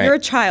fault. Right. You're a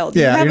child.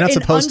 Yeah, you have you're not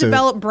an supposed to.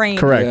 undeveloped brain.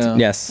 Correct. Yeah.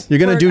 Yes, You're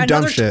gonna for do dumb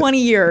another shit.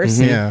 20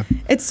 years. Yeah.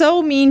 It's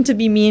so mean to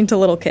be mean to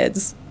little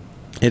kids.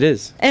 it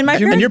is. And my And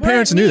parents, your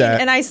parents weren't knew mean,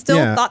 that. and I still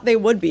Yeah. thought they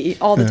would be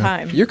all the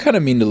time. You're kind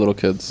of mean to little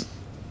kids.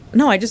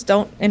 No, I just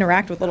don't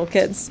interact with little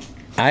kids.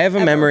 I have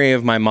a memory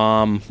of my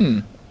mom,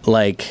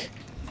 like,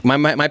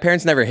 my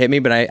parents never hit me,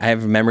 but I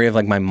have a memory of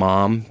like my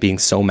mom being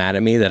so mad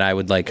at me that I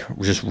would like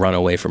just run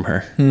away from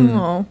her.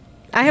 Oh.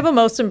 I have a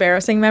most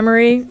embarrassing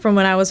memory from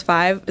when I was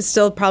 5. It's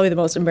still probably the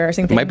most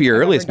embarrassing thing. Might be your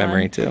I've ever earliest done.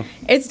 memory too.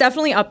 It's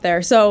definitely up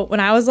there. So when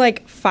I was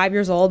like 5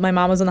 years old, my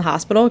mom was in the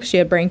hospital because she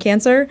had brain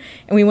cancer,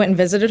 and we went and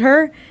visited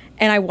her.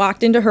 And I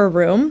walked into her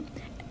room,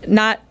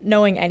 not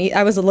knowing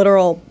I was a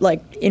literal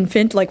like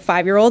infant, like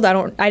 5-year-old. I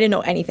didn't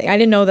know anything. I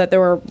didn't know that there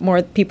were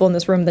more people in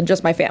this room than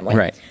just my family.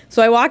 Right.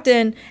 So I walked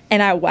in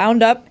and I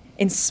wound up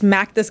and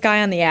smacked this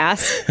guy on the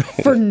ass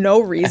for no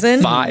reason.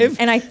 At 5?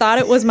 And I thought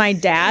it was my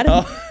dad.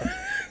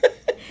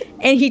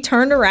 And he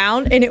turned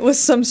around and it was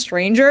some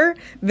stranger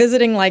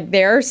visiting like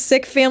their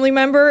sick family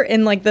member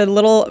in like the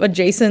little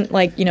adjacent,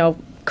 like,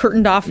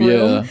 curtained off room.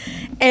 Yeah.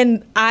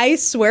 And I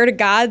swear to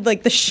God,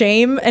 like the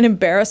shame and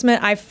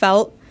embarrassment I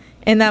felt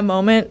in that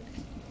moment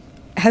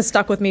has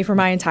stuck with me for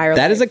my entire life.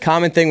 That is a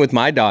common thing with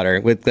my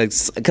daughter, with like,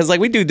 because like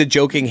we do the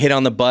joking hit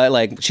on the butt,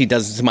 like she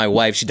does it to my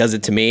wife, she does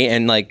it to me,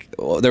 and like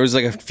there was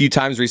like a few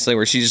times recently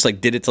where she just like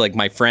did it to like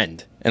my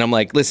friend, and I'm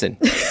like, listen,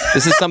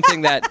 this is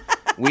something that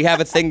we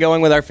have a thing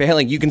going with our family.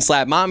 Like, you can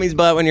slap mommy's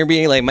butt when you're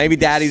being like maybe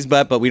daddy's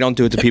butt, but we don't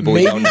do it to people we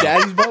Maybe don't know.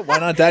 daddy's butt. Why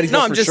not daddy's No,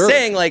 butt? I'm for just sure?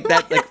 saying like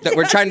that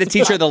we're trying to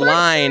teach her the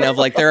line of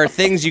like there are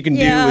things you can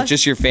Yeah. do with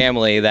just your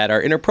family that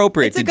are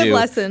inappropriate It's a to good do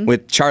lesson.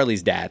 with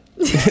Charlie's dad.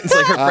 It's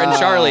like her friend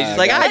Charlie. She's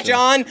like, "Hi,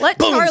 John." Let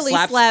Boom, Charlie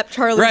slaps- slap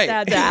Charlie's Right.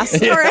 dad's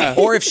ass. All right.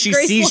 Or if she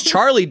Graceland. sees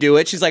Charlie do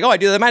it, she's like, "Oh, I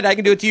do that. My dad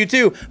can do it to you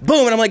too."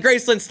 Boom, and I'm like,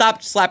 "Graceland,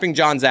 stop slapping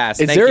John's ass."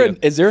 Is Thank there you.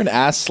 is there an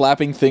ass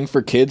slapping thing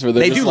for kids where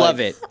they're They just do like, love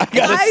it. I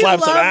gotta I slap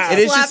some love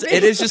ass.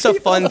 It is just a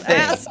fun people's thing.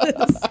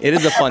 asses. It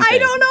is a fun thing. I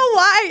don't know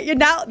why.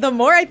 Now, the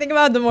more I think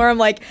about it, the more I'm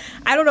like,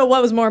 I don't know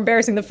what was more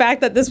embarrassing. The fact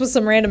that this was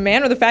some random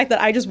man or the fact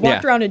that I just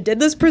walked Yeah. around and did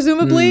this,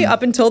 presumably,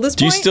 up until this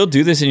Do you point. still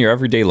do this in your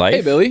everyday life?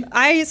 Hey Billy.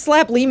 I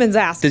slap Lehman's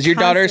ass. Does your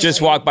daughter constantly.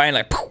 Just walk by and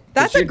like, poof.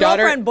 That's Does a your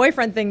daughter- girlfriend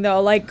boyfriend thing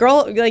though. Like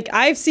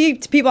I see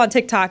people on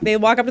TikTok. They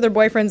walk up to their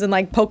boyfriends and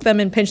like poke them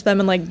and pinch them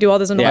and like do all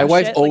this annoying My shit.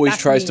 wife Like, always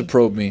that's tries me. to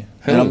probe me,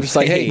 and I'm just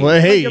like, hey.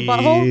 Well, hey. your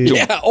butthole?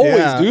 Yeah, always,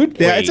 Yeah. dude.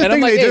 Yeah, it's a and I'm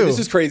thing like, they hey, do. this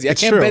is crazy.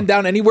 It's I can't true. bend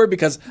down anywhere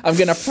because I'm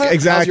gonna. How's your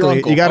Exactly.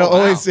 uncle? You gotta Oh, wow.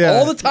 always, yeah.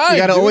 all the time. You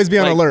gotta dude. always be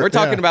on Like, alert. we're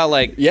talking yeah. about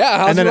like Yeah,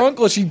 how's And then your it-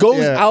 uncle? She goes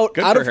Yeah. out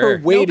Good of for her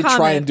her. way No to try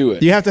comment. and do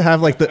it. You have to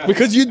have like the.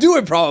 because you do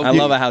it probably. I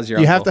love a how's your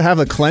You uncle. have to have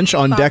a clench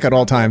on deck at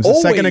all times. The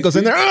second it goes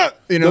in there,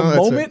 you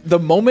know, that's it. the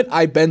moment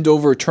I bend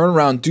over, turn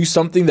around, do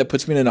something that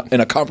puts me in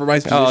a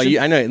compromised position.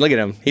 Oh, I know. Look at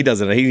him. He does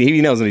it. He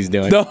knows what he's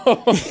doing.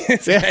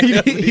 Yeah,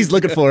 he's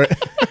looking for it.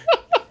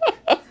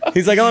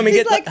 He's like, oh, let me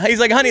get. like- He's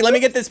like, honey, let me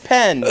get this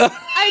pen.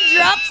 I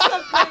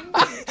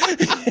dropped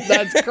something.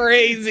 That's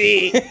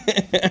crazy.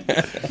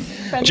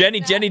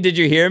 Jenny, did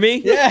you hear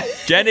me? Yeah.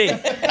 Jenny.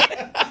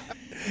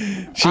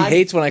 She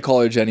hates when I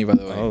call her Jenny. By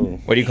the way. Oh.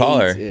 What do you call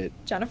her? Hates it.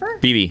 Jennifer?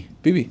 BB.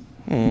 BB.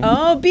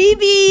 Oh,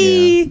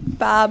 BB.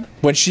 Bob.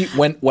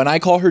 When I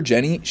call her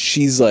Jenny,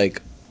 she's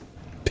like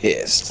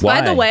pissed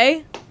Why? By the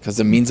way, because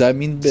it means I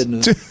mean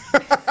business.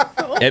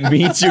 It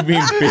means you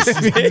mean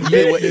business.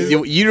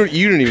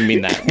 You don't even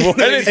mean that. What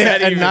does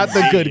that And even not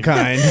the good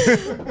kind.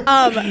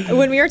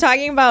 When we were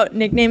talking about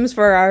nicknames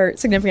for our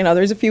significant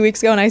others a few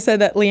weeks ago, and I said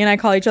that Lee and I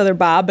call each other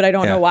Bob, but I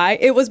don't know why.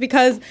 It was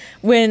because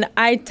when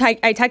I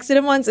texted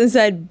him once and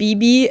said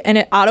BB, and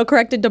it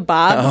autocorrected to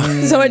Bob,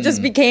 so it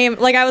just became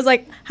like I was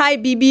like, "Hi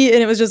BB,"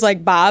 and it was just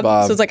like Bob.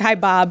 So it's like, "Hi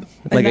Bob,"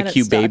 and Like then a it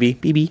cute stuck. baby.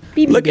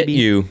 BB. Look at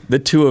you, the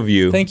two of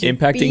you, Thank you.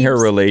 impacting her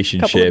Beebs. Couple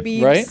relationship. of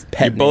beebs. Right?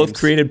 You both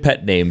created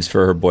pet names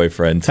for her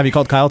boyfriend. Have you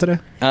called Kyle today?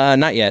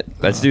 Not yet.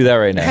 Let's do that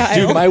right now.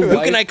 Kyle. My Who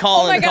wife, can I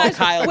call Oh my and call gosh.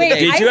 Kyle Wait,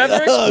 today? Did you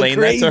ever explain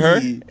that to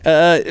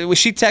her?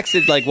 She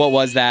texted like, "What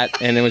was that?"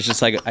 And it was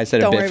just like I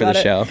said Don't a bit worry for the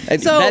about show.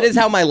 it. So- that is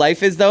how my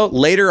life is, though.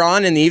 Later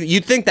on in the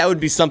you'd think that would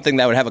be something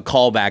that would have a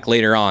callback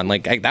later on.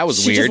 Like that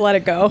was She weird. just let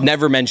it go.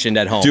 Never mentioned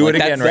at home. Do Like, it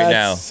again that's- right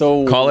now.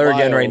 so Call her again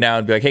wild. right now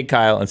and be like, "Hey,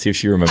 Kyle," and see if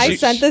she remembers. I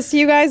sent this to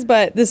you guys,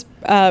 but this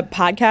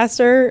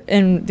podcaster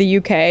in the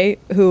UK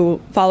who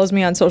follows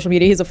me on social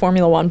media, he's a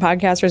Formula One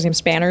podcaster. His name's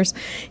Spanners.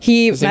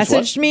 He name's what?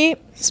 messaged me,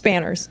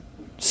 Spanners.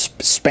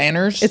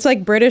 Spanners. It's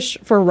like British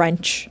for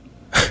wrench.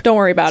 Don't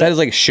worry about That it. is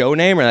like a show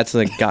name, or that's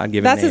like God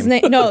given. That's his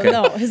name. No, Okay.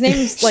 no, his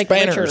name's like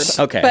Spanners. Richard.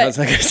 Okay, I but was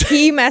like-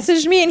 he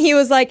messaged me and he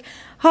was like,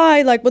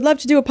 "Hi, like, would love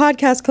to do a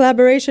podcast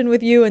collaboration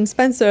with you and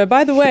Spencer.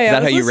 By the way, Is I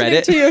that was how you read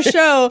listening it? to your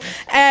show."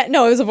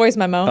 No, it was a voice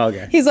memo.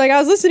 Okay. He's like, "I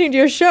was listening to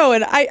your show,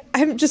 and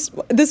I'm just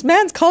this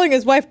man's calling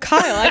his wife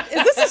Kyle. Like,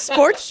 is this a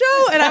sports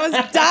show?" And I was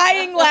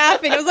dying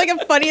laughing. It was like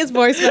the funniest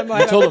voice memo.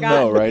 I told him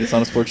no, right? It's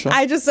not a sports show.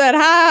 I just said,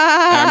 "Ha."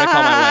 I'm gonna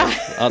call my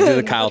wife. I'll do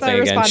the Kyle That's how I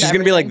thing again. respond to She's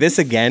gonna be like, everything. "This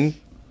again."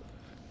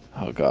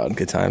 Oh God,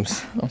 Good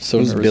times. I'm so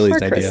This is nervous. Billy's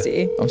Poor idea.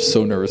 Christy. I'm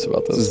so nervous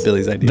about This is this.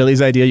 Billy's idea.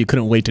 Billy's idea you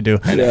couldn't wait to do.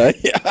 Yeah,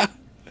 yeah.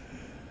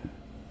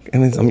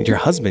 And I mean, your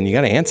husband, you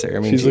got to answer. I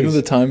mean, She's looking at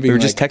geez. the time. We Being were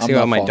just like, texting I'm about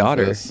not my falling for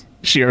daughter. this.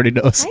 She already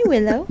knows.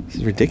 Willow. This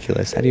is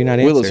ridiculous. How do you not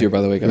answer? Willow's here,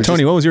 by the way, guys.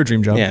 Tony, what was your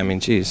dream job? Yeah, I mean,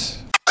 jeez.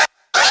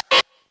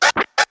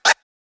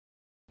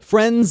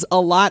 Friends, a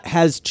lot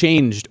has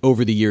changed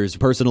over the years,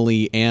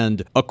 personally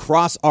and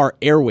across our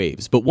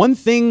airwaves. But one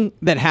thing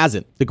that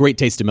hasn't, the great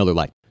taste of Miller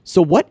Lite.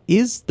 So what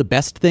is the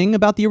best thing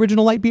about the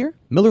original light beer?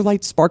 Miller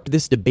Lite sparked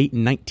this debate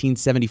in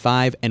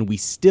 1975, and we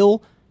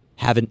still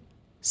haven't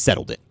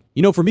settled it.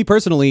 You know, for me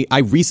personally, I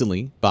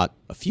recently bought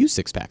a few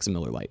six-packs of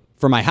Miller Lite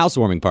for my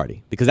housewarming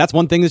party, because that's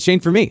one thing that's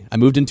changed for me. I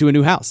moved into a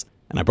new house,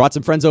 and I brought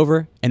some friends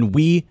over, and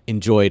we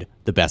enjoyed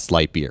the best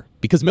light beer.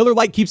 Because Miller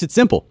Lite keeps it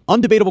simple.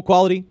 Undebatable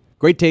quality,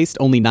 great taste,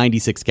 only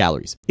 96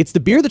 calories. It's the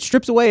beer that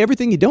strips away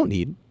everything you don't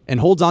need and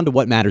holds on to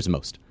what matters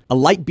most. A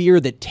light beer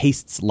that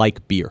tastes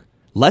like beer.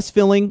 Less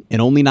filling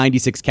and only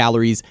 96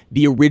 calories,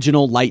 the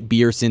original light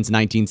beer since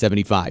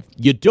 1975.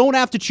 You don't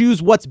have to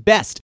choose what's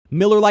best.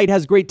 Miller Lite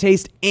has great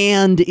taste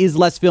and is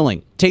less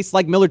filling. Tastes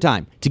like Miller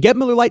time. To get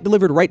Miller Lite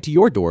delivered right to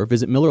your door,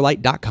 visit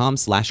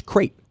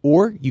MillerLite.com/crate.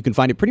 Or you can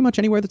find it pretty much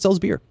anywhere that sells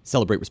beer.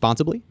 Celebrate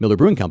responsibly. Miller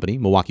Brewing Company,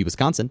 Milwaukee,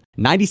 Wisconsin.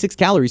 96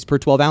 calories per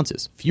 12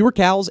 ounces. Fewer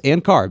calories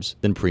and carbs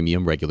than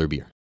premium regular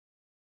beer.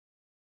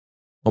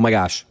 Oh my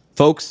gosh.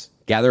 Folks,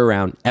 gather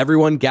around.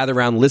 Everyone gather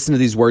around. Listen to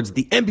these words.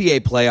 The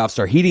NBA playoffs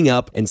are heating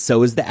up, and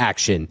so is the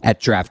action at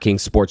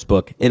DraftKings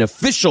Sportsbook, an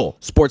official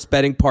sports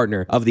betting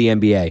partner of the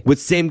NBA. With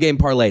same-game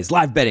parlays,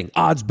 live betting,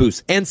 odds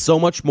boosts, and so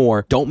much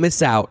more. Don't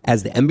miss out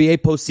as the NBA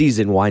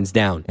postseason winds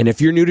down. And if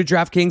you're new to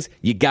DraftKings,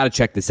 you got to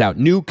check this out.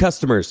 New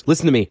customers,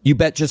 listen to me. You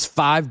bet just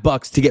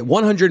 $5 to get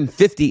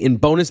 $150 in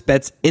bonus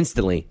bets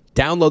instantly.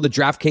 Download the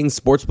DraftKings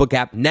Sportsbook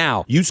app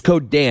now. Use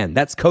code DAN.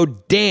 That's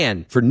code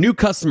DAN for new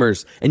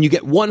customers, and you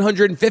get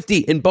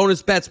 $150 in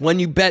bonus bets when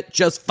you bet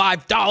just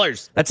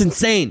 $5. That's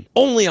insane.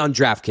 Only on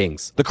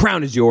DraftKings. The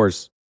crown is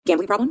yours.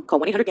 Gambling problem?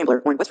 Call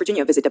 1-800-GAMBLER, or in West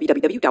Virginia, visit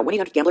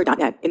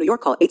www.1800gambler.net. In New York,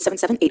 call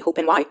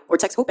 877-8-HOPE-NY or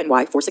text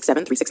HOPE-NY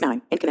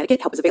 467-369. In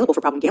Connecticut, help is available for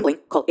problem gambling.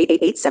 Call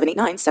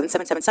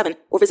 888-789-7777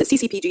 or visit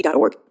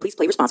ccpg.org. Please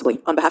play responsibly.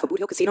 On behalf of Boot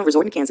Hill Casino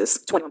Resort in Kansas,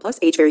 21 plus,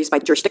 age varies by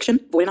jurisdiction,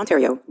 void in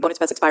Ontario. Bonus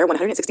bets expire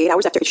 168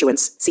 hours after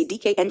issuance. See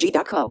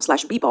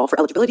dkng.co/bball for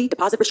eligibility,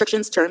 deposit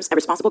restrictions, terms, and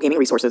responsible gaming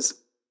resources.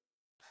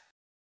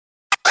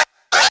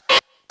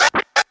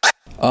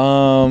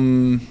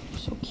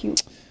 So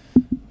cute.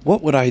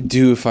 What would I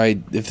do if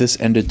this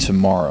ended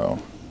tomorrow?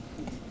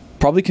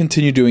 Probably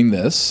continue doing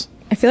this.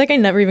 I feel like I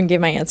never even gave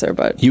my answer,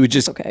 but You would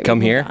just it's okay. come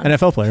We here? move on.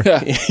 NFL player.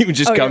 You would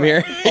just Oh, come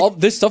you're here. All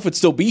this stuff would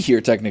still be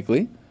here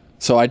technically.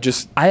 So I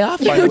just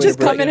often You would just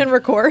come in and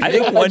record. I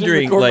think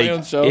wondering record my like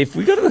own show. if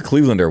we go to the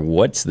Clevelander,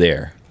 what's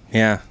there?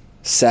 Yeah.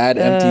 sad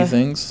empty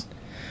things.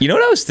 You know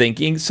what I was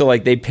thinking? So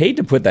like they paid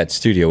to put that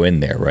studio in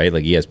there, right?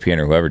 Like ESPN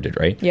or whoever did,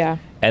 right? Yeah.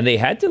 And they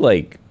had to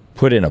like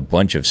put in a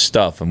bunch of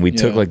stuff, and we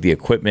took Yeah. like the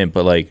equipment,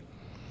 but like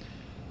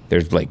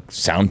there's like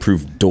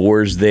soundproof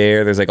doors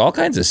there. There's like all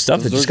kinds of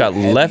stuff that Those just are got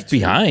heavy, left too.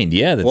 behind.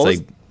 Yeah, that's What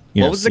like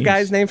What was the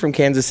guy's name from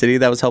Kansas City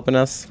that was helping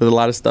us with a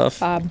lot of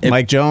stuff?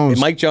 Mike Jones.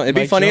 Mike Jones. It'd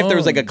be Mike funny if there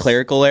was like a Jones.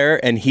 clerical error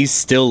and he's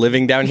still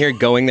living down here,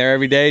 going there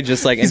every day,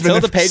 just like until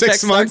been the there for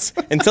 6 paychecks months.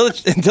 until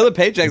the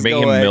paychecks Make go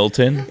him away.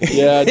 Milton.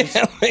 Yeah,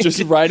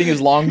 just riding his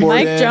longboard.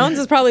 Mike in. Jones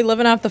is probably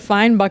living off the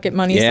fine bucket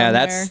money Yeah,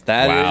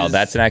 somewhere. Wow,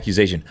 that's an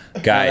accusation,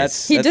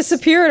 guys. He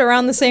disappeared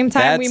around the same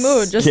time we that's-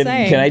 moved. Just can,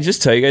 saying. can I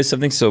just tell you guys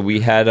something? So we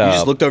had You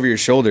just looked over your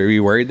shoulder. Were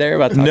you worried there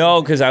about that?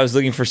 no, because I was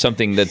looking for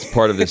something that's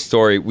part of this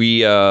story.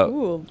 We we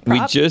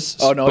prop? just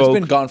Oh no, it's spoke-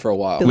 been gone for a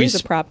while. Billy's we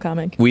a prop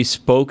comic. We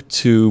spoke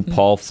to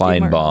Paul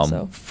Martin Feinbaum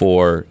also.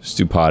 for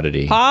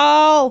Stupidity,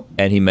 Paul.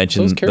 and he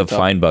mentioned So is Carrot the Top.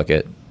 fine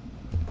bucket.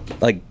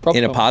 Like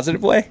in a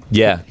positive way?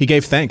 Yeah, He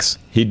gave thanks.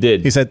 he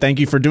did. He said, "Thank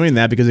you for doing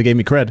that because it gave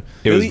me cred."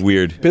 it was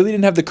weird. Billy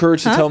didn't have the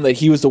courage to tell him that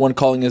he was the one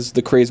calling us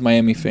the crazed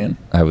Miami fan.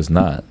 I was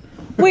not.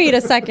 Wait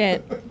a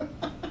second.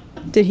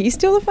 Did he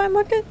steal the fine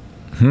bucket?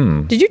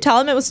 Did you tell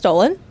him it was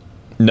stolen?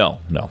 No,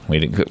 we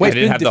didn't. I it's didn't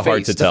been have the heart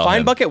to defaced. tell The fine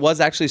him. bucket was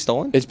actually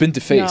stolen? It's been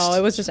defaced. No,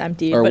 it was just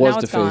empty. Or but was now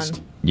it's defaced.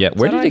 gone. Yeah, where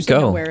So I did don't it actually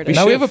know go? where it is.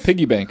 Now we have a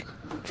piggy bank.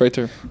 It's right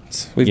there.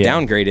 We've Yeah.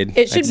 downgraded.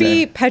 It should I'd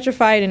say. be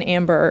petrified in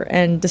amber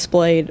and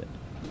displayed.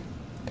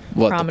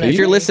 What? Prominent. The piggy If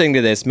you're bank? listening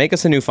to this, make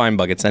us a new fine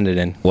bucket. Send it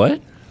in. What?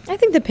 I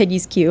think the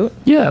piggy's cute.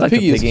 Yeah, I like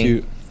Piggy the is piggy.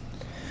 cute.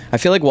 I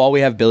feel like while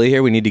we have Billy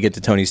here, we need to get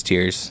to Tony's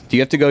Tears. Do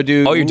you have to go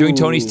do? Oh, you're doing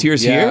Tony's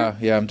Tears Yeah, here?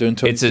 yeah, I'm doing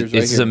Tony's It's a Tears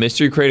right it's here. a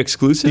mystery crate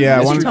exclusive. Yeah,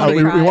 I Mr. wanted, Tony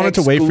we Pride. wanted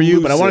to wait for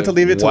you, but I wanted to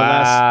leave it to the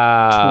last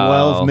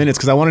Wow. 12 minutes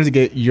because I wanted to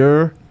get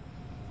your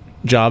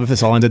job if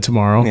this all ended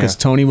tomorrow because Yeah.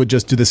 Tony would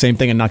just do the same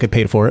thing and not get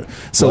paid for it.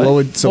 So What? what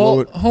would so Well, what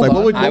would, hold like on.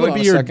 what would, I what would- would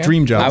be a your second.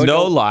 dream job?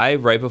 No lie,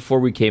 right before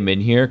we came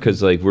in here,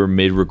 because like we're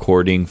mid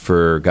recording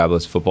for God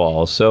Bless Football.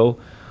 Also,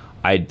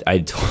 I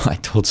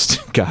told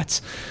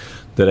Scott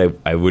that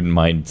I wouldn't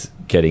mind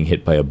getting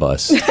hit by a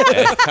bus.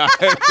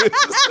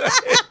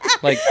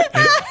 like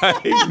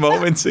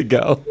moments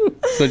ago,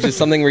 so just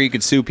something where you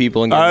could sue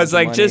people and get I a was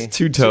bunch like, of money. just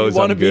 2 toes,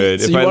 wanna I'm be-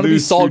 good. so If you I wanna be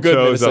lose Saul 2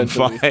 Goodman, toes, I'm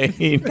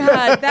essentially. fine.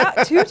 God,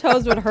 that 2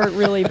 toes would hurt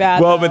really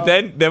bad. Well, though.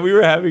 but then we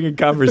were having a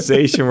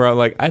conversation where I'm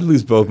like, I'd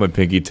lose both my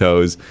pinky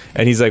toes,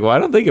 and he's like, well, I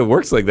don't think it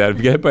works like that. If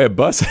you get hit by a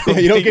bus,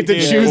 you don't get to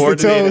you choose the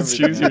coordinate and toes.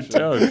 Choose your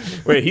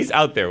toes. Wait, he's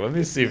out there. Let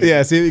me see.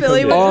 Yeah, see,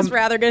 Billy would just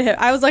rather get hit.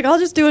 I was like, I'll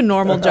just do a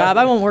normal job.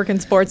 I won't work in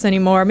sports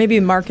anymore. Maybe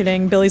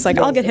marketing. Billy's like,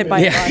 I'll get hit by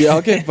a bus. Yeah,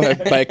 I'll get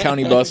by a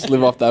county bus,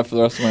 live off that for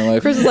the rest of my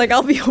life. Chris is like,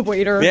 I'll be a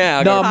waiter. Yeah,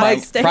 I'll No, go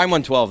Mike- Prime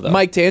 112 though.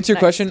 Mike, to answer your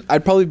question,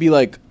 I'd probably be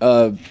like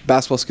a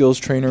basketball skills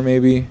trainer,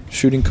 maybe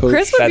shooting coach.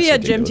 Chris would That's be a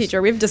gym ridiculous.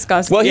 teacher. We've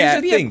discussed. Well, he here's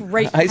would the be thing. a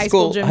great high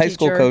school gym high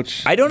school teacher.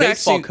 coach. I don't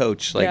baseball actually-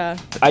 coach. Like, Yeah.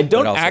 I don't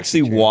What else actually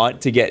is true?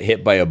 want to get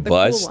hit by a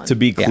bus, one. to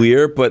be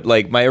clear, but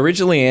like my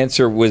original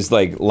answer was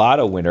like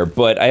lotto winner,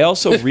 but I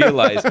also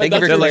realized Thank you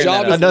for that, like,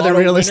 clearing that up. another Lotto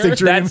realistic winner?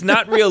 dream. that's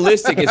not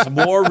realistic. It's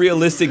more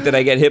realistic that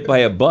I get hit by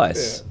a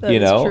bus, That you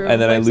is know, true.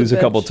 and then I Life's a lose a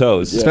couple bitch.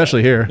 toes.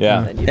 especially here.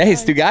 Yeah. Hey,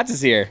 Stugatz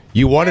is here.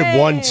 You wanted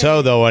one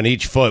toe though on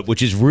each foot,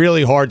 which is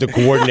really hard to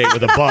coordinate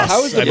with a bus.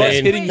 How is the I bus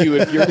mean, hitting you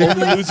if you're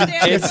only losing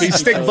You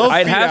stick both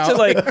I'd feet have to out.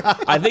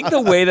 like. I think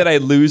the way that I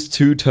lose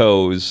 2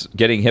 toes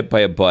getting hit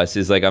by a bus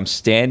is like I'm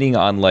standing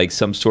on like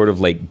some sort of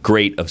like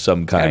grate of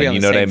some Gotta be kind. on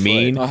You the know what I same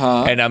mean? foot.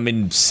 Uh-huh. And I'm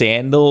in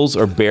sandals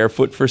or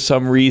barefoot for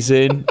some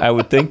reason. I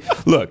would think.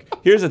 Look,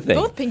 here's the thing.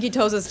 Both pinky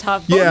toes is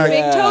tough. Yeah. Both big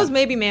Yeah. toes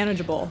may be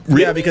manageable.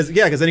 Yeah, because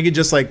then you can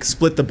just like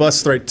split the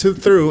bus right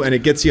through, and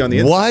it gets you on the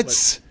inside. What?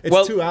 but It's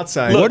Well, 2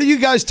 outside. what are you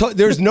guys?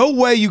 There's no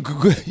way you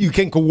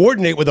can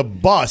coordinate with a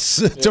bus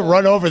to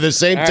run over the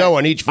same toe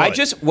on each foot.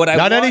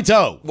 Not any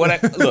toe.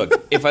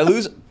 Look, if I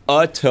lose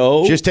a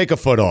toe, Just take a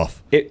foot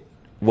off.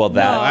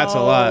 That's a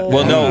lot.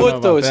 Well, no. I don't know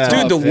Foot, though, about is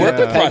that. Dude, the work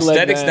with Peg leg,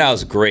 prosthetics man. now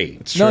is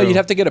great. No, you'd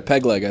have to get a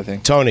peg leg, I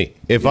think. Tony,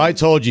 if I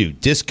told you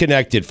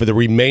disconnected for the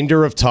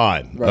remainder of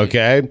time, Right.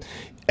 okay,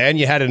 and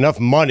you had enough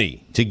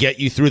money to get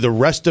you through the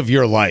rest of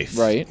your life,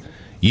 Right.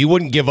 you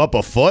wouldn't give up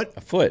a foot?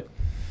 A foot.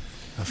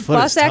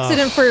 Bus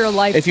accident for your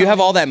life. If you have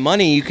all that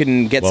money, you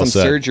can get Well some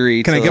said.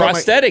 surgery. Can I to give up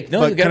Prosthetic. No,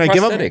 But you get can a I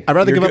give up? prosthetic. I'd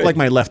rather You're give up good. like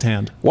my left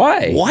hand.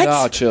 Why? What?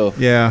 Oh, chill.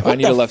 Yeah. I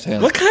need a left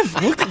hand. What kind of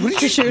what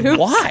did you shoot hoops?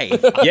 Why?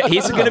 Yeah,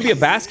 he's going to be a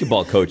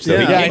basketball coach, though. Yeah.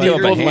 He Yeah, can't I give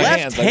need up a both my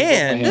hand. hands. Left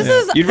hand. This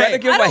is. You'd rather hey,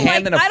 give I him a don't hand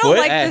like, than a I don't foot?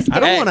 like this. I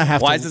don't guy. want to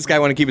have Why to. does this guy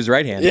want to keep his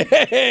right hand?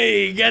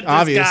 Hey, get this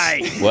Obvious.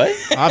 guy. What?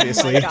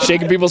 Obviously.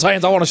 Shaking people's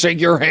hands. I want to shake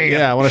your hand.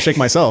 Yeah, I want to shake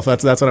myself.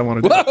 That's what I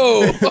want to do.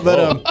 Oh,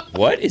 But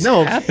What is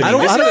No, happening? I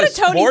don't- This I is don't- a This is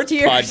a Tony's sports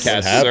Tears.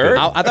 podcast, sir.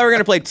 I thought we were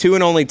gonna play 2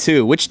 and only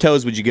 2. Which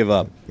toes would you give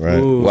up? Right.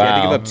 You had to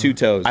Wow. give up 2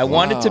 toes. I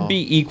want it to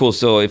be equal,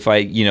 so if I,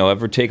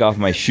 ever take off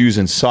my shoes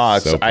and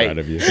socks, So proud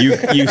of you.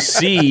 you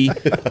see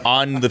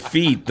on the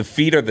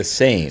feet are the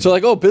same. so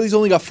like, oh, Billy's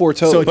only got 4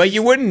 toes. but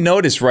you wouldn't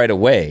notice right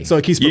away. So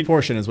it keeps You-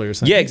 proportion, is what you're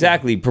saying. Yeah,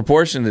 exactly.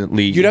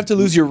 Proportionately. You'd have to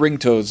lose your ring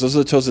toes. Those are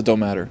the toes that don't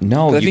matter.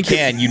 No, 'Cause I you think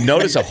can. You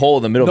notice a hole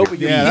in the middle No, of but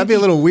your your Yeah, that'd be a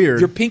little weird.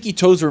 Your pinky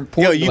toes are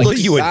important. you like look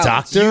you a balance.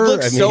 doctor? You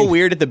look I so mean-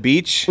 weird at the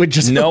beach. With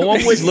just No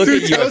one would look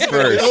at you at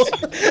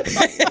first.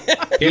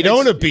 You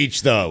own a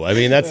beach, though. I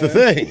mean, that's the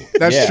thing.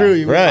 That's true.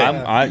 You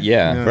Right.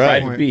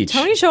 Private beach.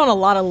 Tony's showing a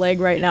lot of leg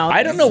right now.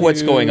 I don't know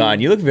what's going on.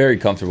 You look very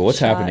comfortable. What's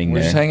happening We're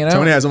there? just hanging out.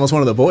 Tony has almost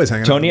one of the boys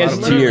hanging Tony out. has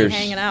Literally tears.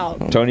 hanging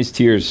out. Tony's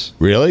tears.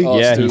 Really?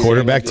 Yeah, he's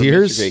quarterback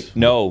tears?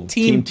 No,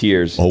 team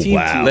tears. Oh,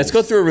 wow. Let's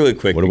go through it really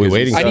quick. What are we because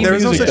waiting I for? need There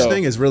is no music, such though.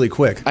 thing as really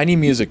quick. I need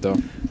music though.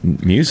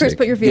 Music. Chris,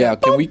 put your feet Yeah,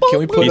 up. can we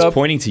put He's up?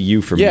 pointing to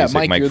you for Yeah,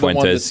 music, Mike, you're the one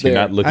Fuentes. that's You're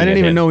there. not looking I didn't at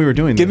even him. know we were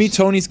doing Give me this.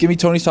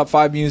 Tony's top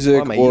 5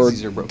 music, my or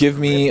Yeezys are broken. give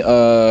me.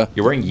 You're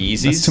wearing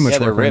Yeezys? That's too much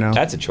they're work right ripped. now.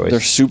 That's a choice. They're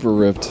super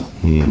ripped. I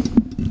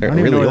don't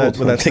even know what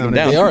that Take them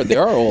sound down. is. They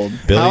are old.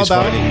 Billy's How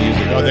about- finding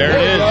music. Oh, there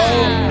it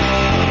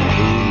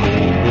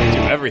is.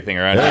 do everything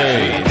around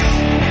Hey. You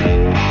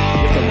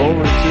have to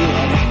lower it too.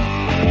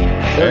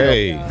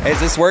 Hey. Hey, does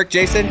this work,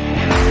 Jason?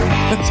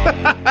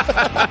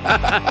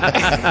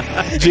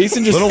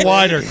 Jason just A little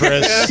wider,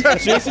 Chris.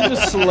 Jason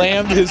just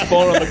slammed his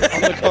phone on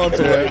the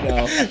console right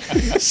now.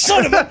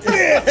 Son of a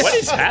bitch. What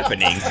is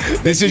happening?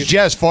 This is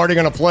Jess farting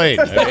on a plane.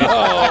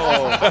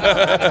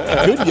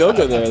 Good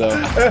yoga there,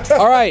 though.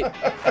 All right,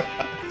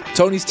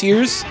 Tony's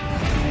tears.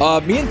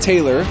 Me and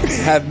Taylor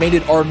have made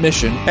it our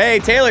mission. Hey,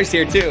 Taylor's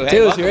here too.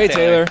 Taylor's here. Hey,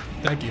 Taylor.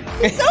 Thank you.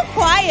 So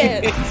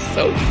quiet.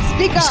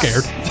 Speak up.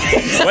 Scared.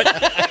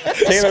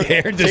 Taylor,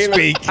 Scared to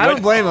speak. I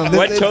don't blame him.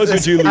 What toes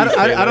would you lose?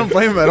 I don't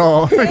blame him at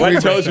all. What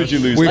toes would you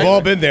lose? We've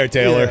all been there,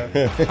 Taylor.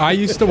 I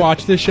used to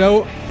watch this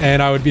show,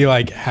 and I would be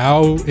like,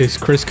 how is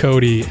Chris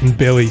Cody and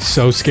Billy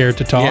so scared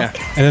to talk? Yeah.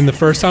 And then the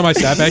first time I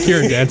sat back here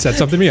and Dan said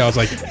something to me, I was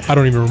like, I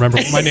don't even remember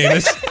what my name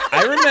is.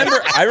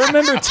 I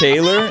remember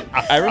Taylor.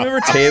 I remember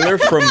Taylor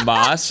from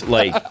Moss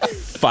like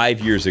 5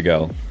 years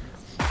ago.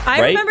 I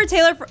Right? remember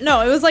Taylor.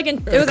 No, it was like it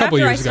was couple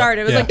after I years ago.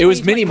 started. It was Yeah. like It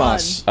was Mini 2021.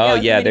 Moss. Oh, it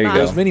was yeah, Mini there you Moss.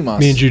 go. It was Mini Moss.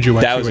 Me and Juju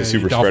went That was to a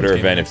super Dolphins spreader game.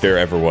 event if there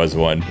ever was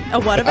one. A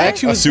what I event?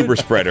 actually A was super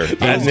spreader. In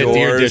the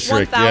Deer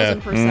District, yeah.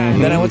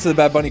 1000%. Then I went to the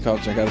Bad Bunny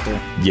concert. I got it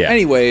there. Yeah.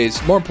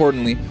 Anyways, more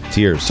importantly,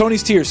 Tears.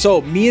 Tony's tears.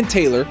 So me and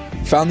Taylor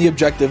found the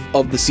objective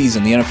of the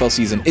season, the NFL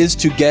season, is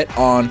to get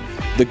on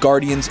the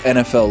Guardians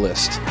NFL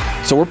list.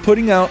 So we're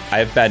putting out. I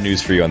have bad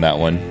news for you on that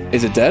one.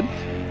 Is it dead?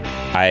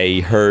 I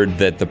heard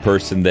that the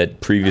person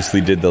that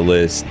previously did the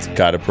list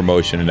got a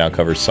promotion and now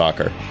covers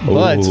soccer.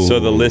 But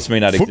So the list may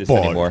not exist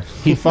Football. anymore.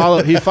 he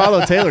followed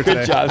Taylor today.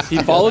 Good job. He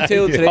followed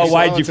Taylor today. Oh,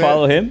 why did you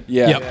follow him?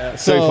 Yeah. Yep.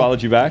 So he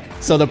followed you back?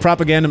 So the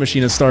propaganda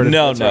machine has started.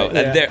 No, That's no.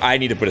 right. Yeah. I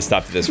need to put a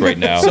stop to this right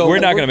now. So we're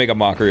not what going to make a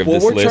mockery of What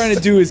this we're list. trying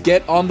to do is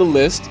get on the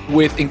list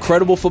with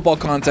incredible football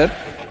content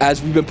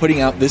as we've been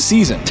putting out this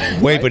season.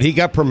 Wait, but he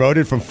got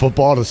promoted from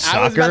football to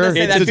soccer?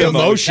 say that It's a feels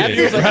like-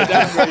 demotion.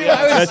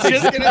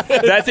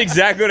 That's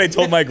exactly what I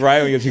told Mike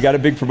Ryan. If you got a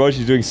big promotion,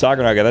 he's doing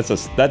soccer. I go, that's a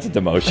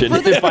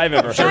demotion. If I've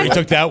ever Sure, heard. he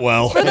took that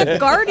well. For the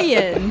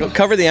Guardian.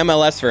 Cover the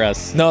MLS for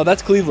us. No,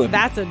 that's Cleveland.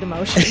 That's a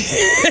demotion.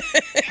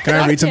 Can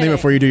I read something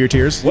before you do your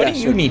tears? What do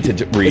you need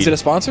to read? Is it a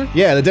sponsor?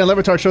 Yeah, the Dan Le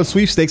Batard Show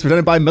sweepstakes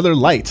presented by Miller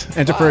Lite.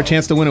 Enter for a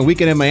chance to win a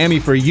weekend in Miami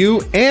for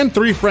you and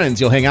 3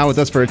 friends. You'll hang out with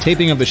us for a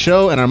taping of the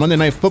show and our Monday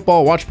Night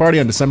Football watch party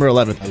on December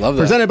 11th. I love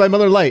that. Presented by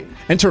Miller Lite.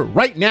 Enter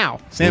right now.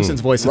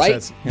 Samson's voice. It Right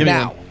says. Give me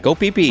now. one. Go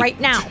PP. Right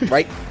now.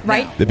 Right.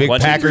 Right. The big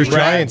 1, 2, 3,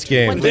 Packers-Giants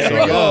game. 1, 2, 3,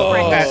 Sorry. go.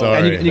 Right.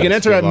 Sorry. And you can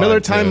enter at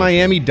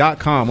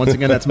MillerTimeMiami.com. Once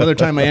again, that's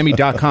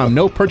MillerTimeMiami.com.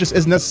 No purchase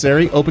is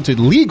necessary. Open to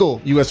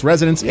legal U.S.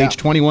 residents age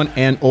 21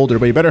 and older.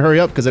 But you better hurry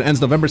up because it ends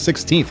November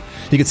 16th.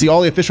 You can see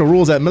all the official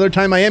rules at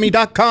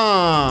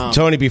MillerTimeMiami.com.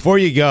 Tony, before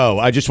you go,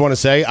 I just want to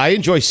say I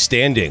enjoy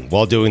standing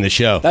while doing the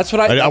show. That's what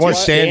I want what- to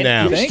stand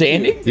now. Thank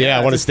Standing? you. Yeah,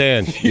 I want to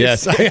stand.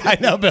 Yes, I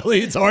know,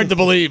 Billy. It's hard to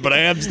believe, but I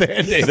am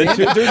standing.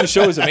 During the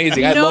show is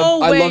amazing. I No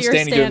love way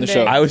standing you're during the show.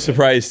 standing. I was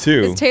surprised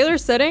too. Is Taylor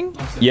sitting?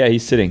 Yeah,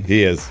 he's sitting.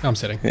 He is. I'm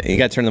sitting. You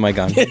got to turn the mic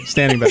on.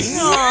 Standing better.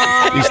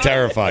 He's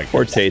terrified.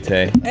 Poor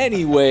Tay-Tay.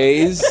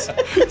 Anyways,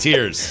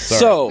 Tears. Sorry.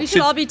 so We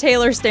should all be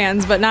Taylor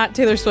stands, but not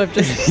Taylor Swift,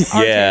 just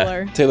our Yeah.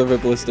 Taylor. Taylor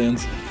Vippola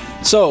stands.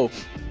 So,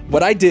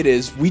 what I did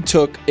is we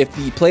took, if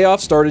the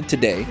playoffs started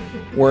today,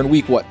 we're in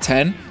week,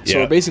 10? So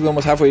Yeah. we're basically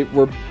almost halfway,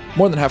 we're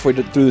more than halfway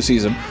through the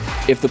season.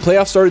 If the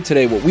playoffs started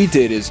today, what we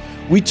did is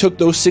we took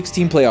those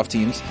 16 playoff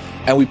teams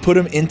and we put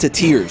them into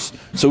tiers.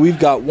 So we've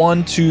got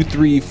 1, 2,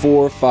 3,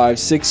 4, 5,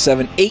 6,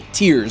 7, 8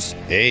 tiers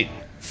 8.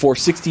 for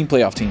 16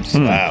 playoff teams.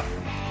 Wow.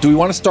 Do we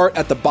want to start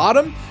at the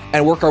bottom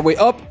and work our way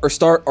up, or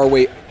start our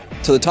way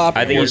to the top?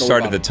 I and think you work our way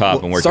start at bottom? the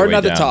top and work Starting your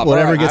at way the down. top.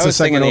 Whatever All right. gets I the was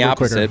thinking segment the over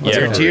quicker. opposite. Yeah.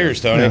 Your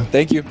tears, Tony.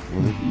 Thank you.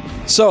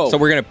 So, So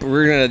we're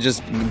gonna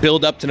just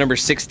build up to number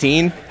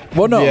 16.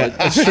 well, no. Yeah,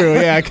 that's true.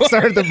 Yeah, I can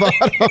start at the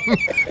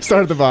bottom.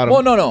 Start at the bottom.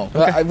 Well, no.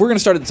 We're going to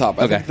start at the top.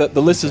 I Okay. think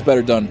the list is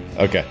better done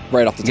Okay.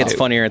 right off the It top. gets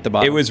funnier at the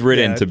bottom. It was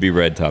written to be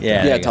read top. Yeah.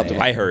 down. Yeah, top to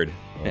bottom. I heard.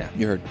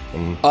 You heard.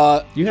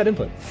 you had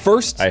input.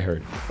 First, I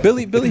heard.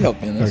 Billy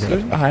helped me in this.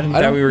 I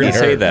thought we were going to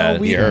say that.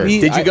 We, heard.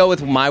 we- Did you I- go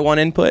with my one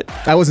input?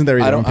 I wasn't there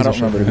either. I don't I'm pretty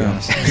remember, to be sure.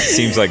 honest.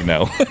 Seems like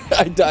no.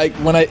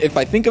 If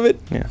I think of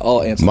it,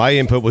 I'll answer. My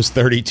input was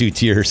 32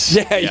 tears.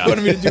 Yeah, you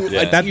wanted me to do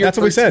Yeah. a tier That's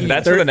what we per said. team.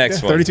 That's for the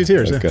next one. 32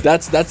 tiers. Yeah.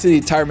 That's the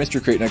entire mystery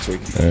crate next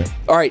week.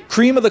 All right,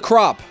 cream of the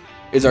crop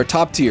is our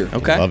top tier.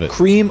 Okay. Love it.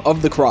 Cream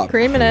of the crop.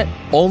 Creaming it.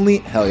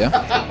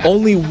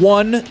 Only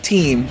one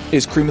team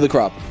is cream of the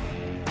crop.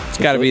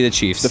 Got to be the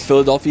Chiefs. The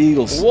Philadelphia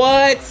Eagles.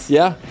 What?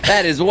 Yeah.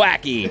 That is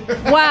wacky.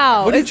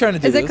 Wow. What are you trying to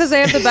do? Is it because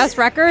they have the best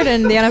record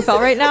in the NFL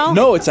right now?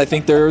 No, I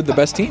think they're the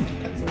best team.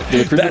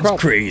 They're the cream of the crop.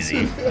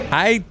 crazy.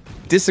 I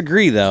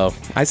disagree, though.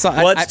 I saw.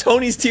 Well, it's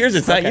Tony's tears.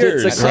 It's not Okay,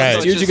 yours. it's like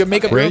Right. tears. You can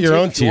make up Create your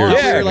own if you tears.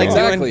 want. Yeah, like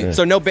exactly. doing-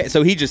 so no.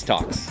 So he just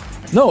talks.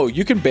 No,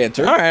 you can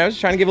banter. All right. I was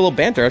trying to give a little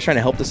banter. I was trying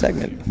to help the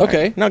segment. All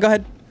Okay. right. No, go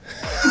ahead.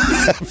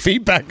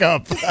 Feet back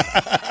up.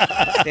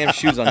 Damn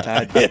shoes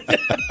untied.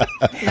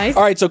 Nice.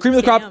 All right, so cream of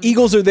the crop. Damn.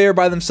 Eagles are there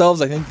by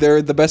themselves. I think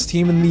they're the best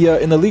team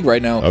in the league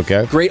right now.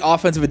 Okay. Great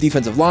offensive and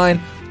defensive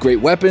line. Great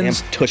Damn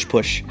weapons. tush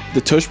push.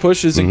 The tush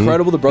push is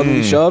incredible. The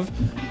brotherly shove.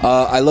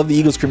 I love the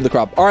Eagles cream of the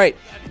crop. All right,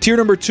 tier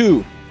number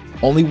 2.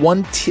 Only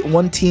one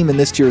team in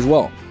this tier as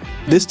well.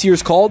 This tier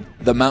is called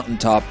the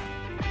Mountaintop.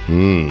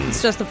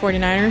 It's just the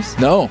 49ers.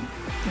 No,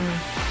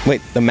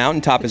 Wait, the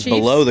mountaintop is Chiefs?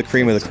 below the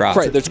cream of the crop.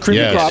 right. There's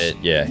cream of the Yes. crop.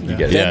 Yeah, you get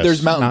Then it. Yes.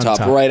 there's Mountaintop,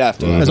 Mountaintop. right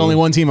after. that. There's only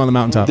one team on the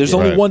mountaintop. There's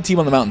only Right. one team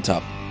on the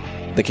Mountaintop.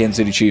 The Kansas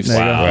City Chiefs. There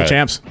you go. Right. The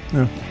champs.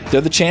 Yeah.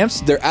 They're the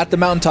champs. They're at the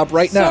Mountaintop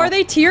right So now. are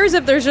they tiers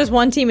if there's just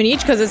one team in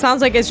each? Because it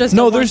sounds like it's just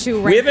No, a there's-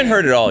 1-2 We haven't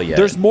heard it all yet.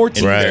 There's more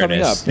teams Right.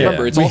 coming up. Yeah.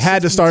 Remember, it's We all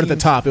had to 16 start at the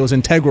teams. top. It was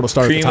integral to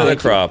start Cream at the of top.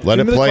 the crop. Let Cream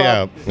it of the play crop,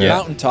 out. Yeah.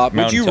 Mountaintop.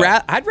 Would you?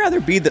 Mountaintop. I'd rather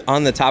be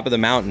on the top of the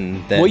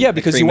mountain than. Well, yeah,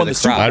 because the you cream won of the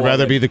Super crop. I'd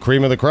rather be the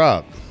cream of the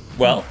crop.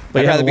 Well,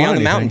 I'd you rather be haven't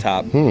on the won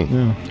anything.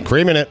 mountaintop.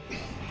 Creaming it.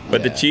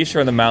 but the Chiefs are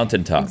on the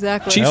mountaintop.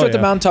 Exactly. Chiefs Hell are at the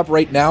yeah. Mountaintop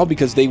right now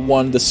because they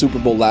won the Super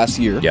Bowl last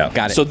year. Yeah.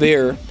 Got it. So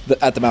they're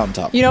at the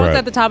Mountaintop. You know what's Right.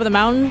 at the top of the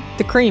mountain?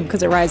 The cream,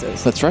 because it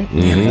rises. That's right.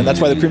 And that's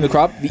why the cream of the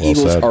crop, the Well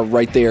Eagles said. are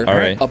right there All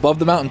right. above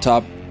the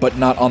Mountaintop, but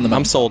not on the I'm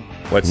mountain. sold.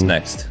 What's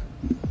next?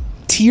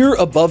 Tier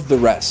above the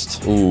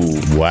rest. Ooh.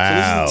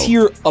 Wow. This is a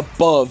tier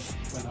above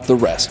the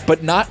rest,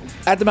 but not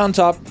at the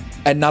Mountaintop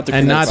and not the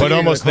cream And of not the But crop.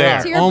 almost the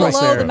crop. there. Tier Almost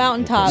below there. the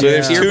mountaintop. So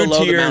there's Tier two below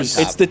the tiers.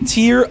 mountaintop. It's the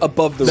tier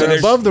above the So rest. there's-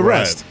 above the Right.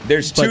 rest.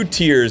 There's two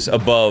tiers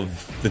above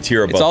the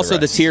tier above It's also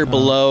the the rest. tier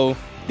below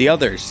the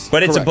others.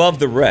 But it's Correct. above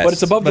the rest. But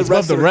it's above But the it's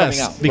rest above the that are rest.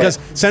 coming out. Because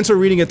since we're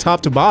reading it top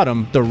to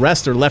bottom, the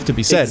rest are left to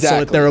be said. So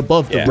Exactly. they're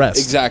above the Yeah. rest.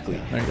 Exactly.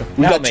 There you go.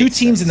 We've That got 2 makes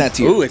teams in that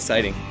tier. Ooh,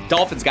 exciting.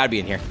 Dolphins got to be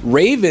in here.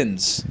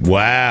 Ravens.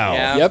 Wow.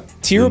 Yeah. Yep.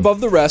 Tier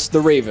above the rest, the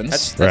Ravens.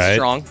 That's Right.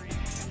 strong.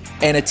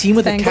 And a team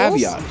with Bengals? a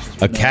caveat.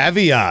 A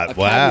caveat. A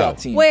Wow. caveat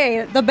team.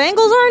 Wait, the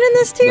Bengals aren't in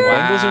this tier?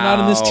 Bengals are not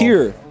in this Wow.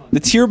 tier. The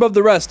tier above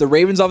the rest. The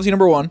Ravens obviously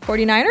number 1.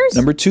 49ers?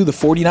 Number 2, the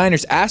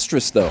 49ers.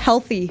 Asterisk though.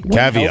 Healthy.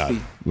 Caveat.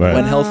 Healthy. Right.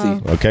 When healthy.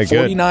 Okay,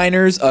 good.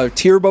 49ers, a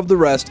tier above the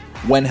rest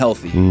when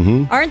healthy.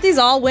 Aren't these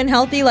all win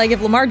healthy? Like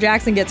if Lamar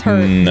Jackson gets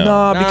hurt.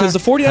 No, because the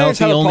 49ers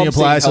Healthy have a only problem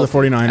applies to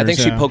staying the 49ers. I think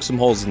she yeah. poked some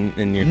holes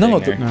in your No,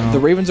 thing there. the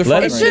Ravens are Let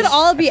fine. It us should just-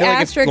 all be I feel like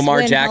if asterisks. Lamar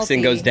win Jackson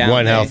healthy. goes down,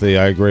 One they- healthy.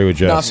 I agree with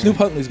Jeff. No, Snoop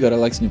Huntley's good. I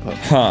like Snoop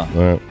Huntley. Huh. All right.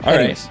 All right.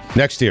 Anyways,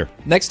 Next tier.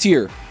 next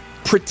tier.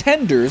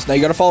 Pretenders. Now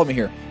you got to follow me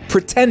here.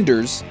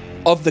 Pretenders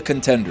of the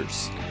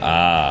contenders.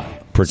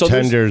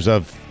 Pretenders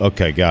of.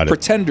 Okay, got it.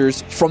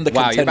 Pretenders from the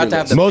Wow, you're contender about to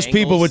have list. the Most Bengals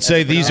people would as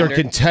say a these are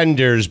contender.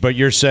 contenders, but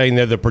you're saying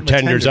they're the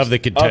pretenders of the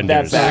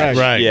contenders. batch.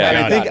 Right. Yeah. And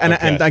I got think, it. and,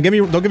 Okay. and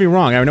don't get me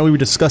wrong. I know we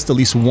discussed at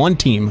least one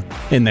team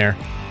in there,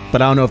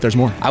 but I don't know if there's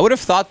more. I would have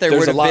thought there There's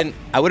would a have lot. been.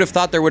 I would have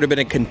thought there would have been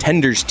a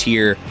contenders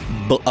tier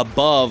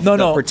above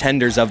the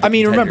pretenders of the I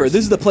mean, remember, contenders.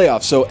 this is the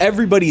playoffs, so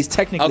everybody's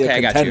technically Okay, I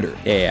a got you. contender.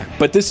 Yeah.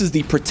 But this is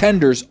the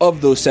pretenders of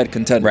those said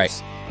contenders.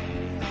 Right.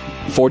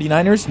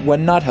 49ers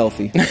when not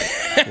healthy.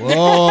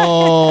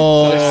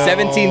 Whoa. There's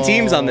 17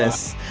 teams on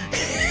this.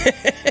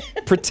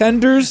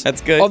 Pretenders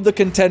That's good. of the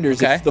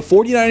contenders. Okay. If the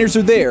 49ers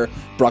are there,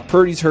 Brock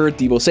Purdy's hurt,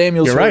 Debo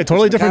Samuel's You're hurt. right.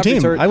 Totally Christian different team.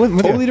 McCaffrey's hurt. I went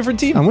with Totally you. different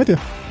team. I'm with you.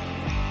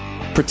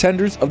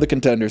 Pretenders of the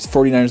contenders.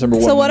 49ers number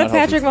 1. So when what not if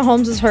Patrick healthy.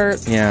 Mahomes is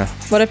hurt? Yeah.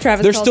 What if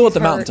Travis They're still at Kelce's the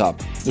hurt? mountaintop.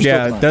 They're still at Yeah,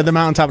 the they're mountaintop. the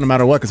mountaintop no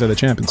matter what because they're the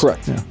champions.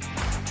 Correct. Yeah.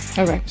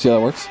 Okay. See how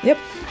that works? Yep.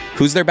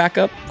 Who's their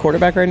backup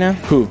quarterback right now?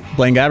 Who?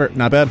 Blaine Gabbert,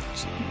 not bad.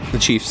 The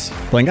Chiefs.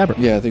 Blaine Gabbert.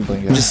 Yeah, I think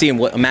Blaine. I'm just seeing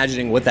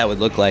imagining what that would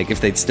look like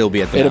if they'd still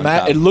be at the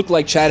mountaintop. It looked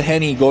like Chad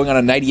Henne going on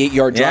a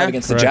 98-yard drive Yeah,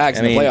 against correct. the Jags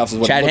in the playoffs. Is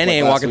what Chad it looked Henne like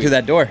ain't last walking week. through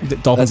that door.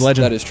 Dolphins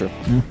legend. That is true.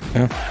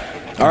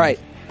 All right.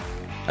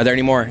 Are there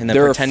any more in the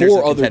There are pretenders 4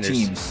 of other contenders?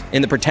 teams.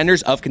 In the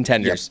pretenders of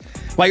contenders.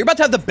 Wow, you're about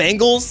to have the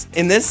Bengals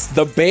in this?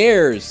 The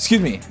Bears.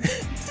 Excuse me.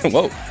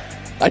 Whoa.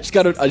 I just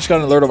got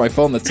an alert on my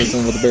phone that said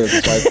something about the Bears.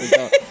 That's why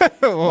I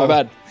freaked out. My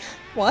bad.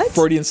 What?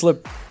 Freudian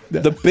slip.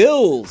 The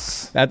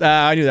Bills.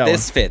 I knew that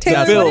This one. fits. Taylor,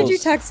 what Bills. did you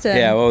text him?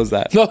 Yeah, what was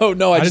that?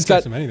 No, I I just didn't got.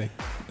 text him anything.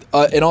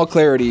 In all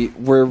clarity,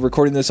 we're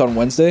recording this on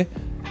Wednesday,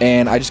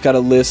 and I just got a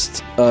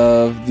list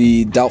of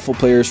the doubtful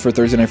players for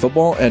Thursday Night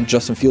Football, and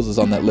Justin Fields is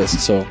on that list.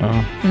 So,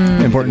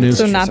 Important news.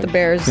 So not the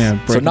Bears. Yeah,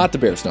 so breaking. not the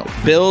Bears. No,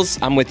 Bills,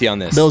 I'm with you on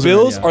this. Bills.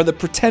 Bills Yeah. are the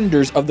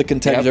pretenders of the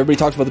contenders. Yep. Everybody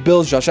talks about the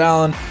Bills, Josh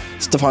Allen,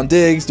 Stephon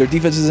Diggs. Their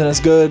defense isn't as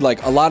good.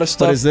 Like a lot of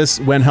stuff. But is this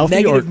when healthy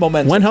Negative or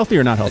momentum. when healthy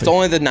or not healthy? It's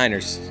only the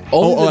Niners.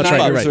 Only Oh, the that's right,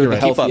 Niners you're are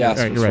right, the you're healthy right.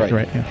 aspects, You're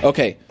right, yeah.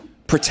 Okay,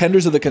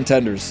 pretenders of the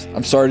contenders.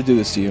 I'm sorry to do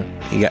this to you.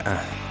 You got,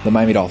 The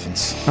Miami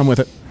Dolphins. I'm with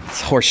it.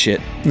 It's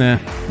horseshit. Nah.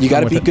 You got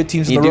to I'm beat with good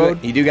teams on You the do,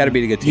 road. you do got to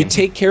beat a good team. You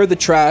take care of the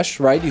trash,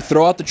 right? You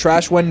throw out the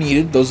trash when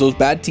needed. Those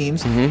bad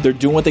teams, they're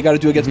doing what they got to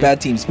do against bad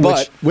teams. But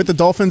Which, with the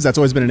Dolphins, that's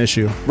always been an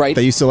issue. Right.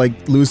 They used to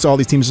like lose to all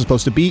these teams they're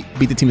supposed to beat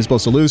the team they're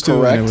supposed to lose to.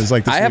 Correct. And it was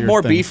like this I have weird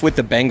more thing. beef with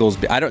the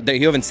Bengals.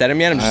 You haven't said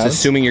them yet. I'm just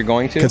assuming you're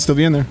going to. Could still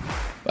be in there.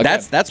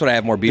 That's what I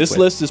have more beef this with.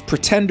 list is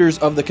pretenders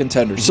of the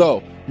contenders.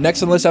 So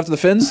next on the list after the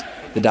Finns,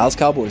 the Dallas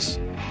Cowboys.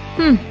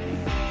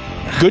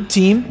 Good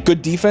team,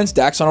 good defense.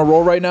 Dak's on a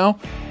roll right now,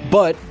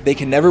 but they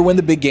can never win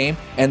the big game,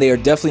 and they are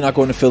definitely not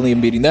going to Philly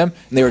and beating them,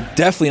 and they are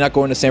definitely not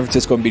going to San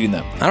Francisco and beating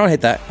them. I don't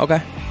hate that.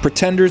 Okay.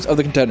 Pretenders of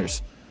the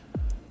contenders.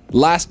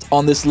 Last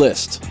on this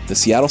list, the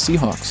Seattle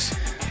Seahawks,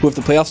 who if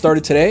the playoffs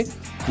started today,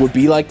 would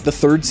be like the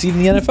third seed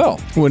in the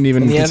NFL. Wouldn't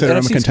even In the consider them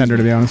a NFC, contender,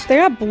 to be honest. They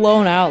got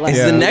blown out. Like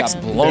Is the next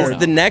blown is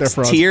the out. next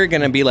frauds. tier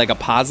going to be like a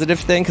positive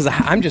thing? Because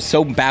I'm just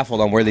so baffled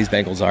on where these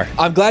Bengals are.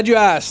 I'm glad you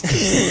asked.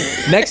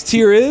 Next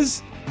tier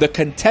is the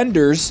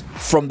contenders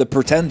from the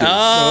pretenders.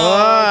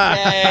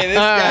 Okay, this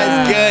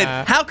guy's good.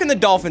 How can the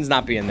Dolphins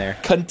not be in there?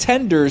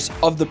 Contenders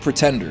of the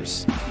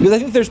pretenders. Because I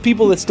think there's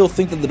people that still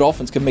think that the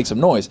Dolphins can make some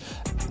noise.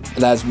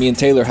 And as me and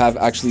Taylor have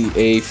actually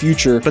a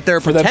future. But they're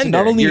a for them to pretender.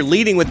 not only You're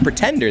leading with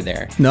pretender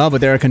there. No,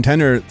 but they're a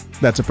contender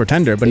that's a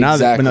pretender. But now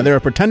Exactly. they're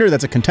a pretender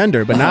that's a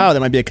contender. But now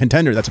there might be a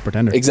contender that's a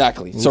pretender.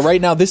 Exactly. So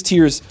right now this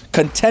tier is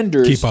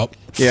contenders Keep up.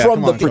 Yeah, from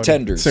come the on, Cody.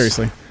 pretenders.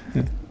 Seriously.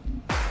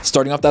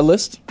 Starting off that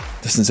list,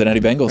 the Cincinnati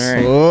Bengals. All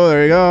right. Oh,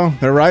 there you go.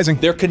 They're rising.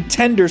 They're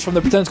contenders from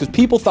the pretenders because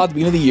people thought at the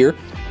beginning of the year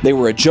they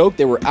were a joke,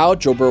 they were out,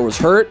 Joe Burrow was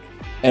hurt,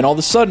 and all of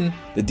a sudden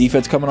the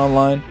defense coming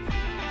online.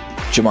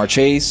 Jamar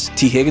Chase,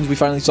 T. Higgins, we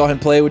finally saw him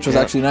play, which was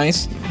actually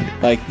nice.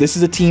 Like, this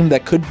is a team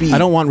that could be I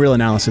don't want real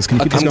analysis. Can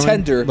you a keep this going?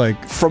 contender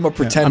Like, from a yeah,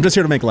 pretender. I'm just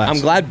here to make laughs.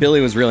 I'm glad Billy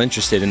was real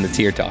interested in the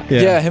tier talk.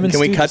 Yeah. Him and Can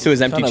we Steve cut to his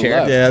empty kinda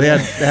chair? left. Yeah,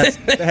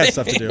 they had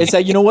stuff to do. It's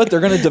like, you know what? They're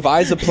going to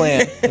devise a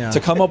plan to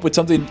come up with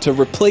something to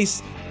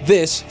replace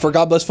this for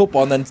God Bless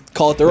Football and then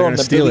call it their They're own. gonna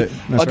That steal Billy, it.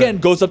 That's again,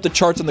 right. goes up the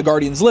charts on the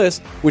Guardians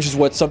list, which is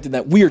something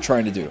that we're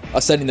trying to do,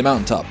 ascending the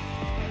mountaintop.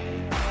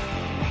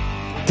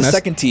 The That's-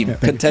 second team, yeah,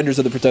 thank you. contenders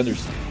of the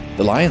pretenders,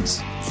 the Lions.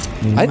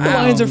 I think the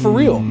Lions are for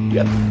real.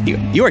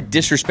 You are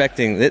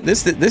disrespecting.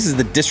 This is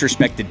the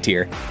disrespected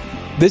tier.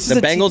 This is The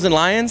a team- Bengals and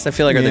Lions, I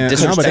feel like, are the Yeah, no,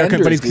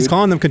 disrespected. but he's dude.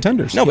 calling them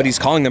contenders. No, but he's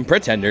calling them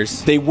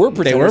pretenders. They were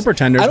pretenders. were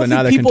pretenders, I don't but now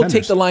think they're people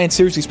contenders. take the Lions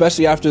seriously,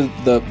 especially after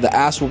the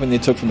ass whooping they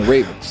took from the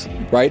Ravens,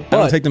 right? I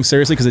don't take them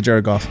seriously because of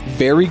Jared Goff.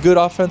 Very good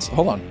offense.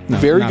 Hold on. No,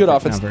 very not good very-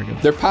 offense. not very good.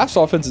 Their pass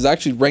offense is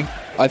actually ranked,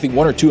 I think,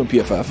 1 or 2 in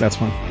PFF. That's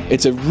fine.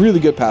 It's a really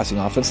good passing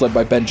offense led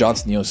by Ben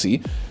Johnson, the OC,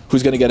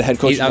 who's going to get a head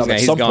coaching job at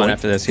He's some gone point.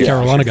 after this. Yeah.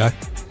 Carolina guy.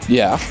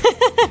 Yeah.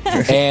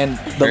 And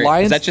the Very-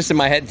 Lions. Is that just in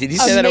my head? Did he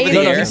say that over the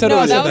Amazing. air? he said no,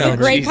 it was that in was there. a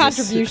great Jesus.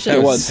 contribution.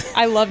 It was.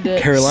 I loved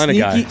it. Carolina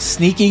guy.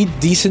 sneaky,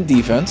 decent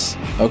defense.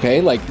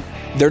 Okay, like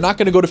they're not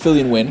going to go to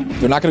Philly and win.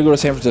 They're not going to go to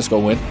San Francisco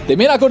and win. They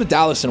may not go to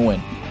Dallas and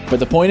win. But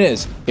the point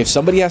is, if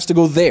somebody has to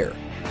go there,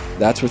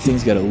 that's where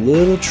things get a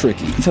little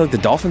tricky. I feel like the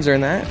Dolphins are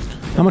in that.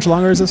 How much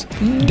longer is this?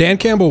 Dan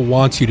Campbell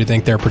wants you to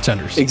think they're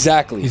pretenders.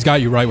 Exactly. He's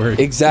got you right where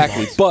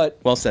Exactly. But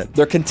Well said.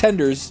 they're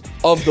contenders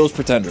of those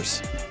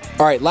pretenders.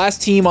 All right,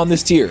 last team on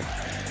this tier,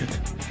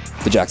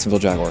 the Jacksonville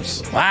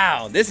Jaguars.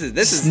 Wow, this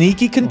is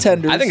Sneaky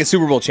contenders. I think a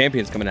Super Bowl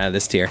champion's coming out of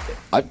this tier.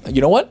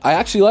 You know what? I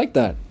actually like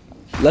that.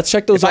 Let's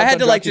check those If out. I had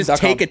to on like just DraftKings.com.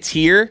 take a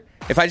tier,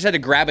 if I just had to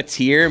grab a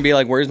tier and be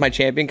like, "Where's my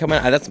champion coming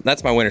out?"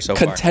 That's my winner so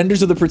far.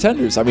 Contenders of the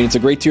pretenders. I mean, it's a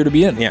great tier to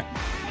be in. Yeah.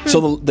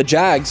 So the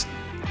Jags,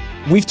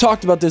 we've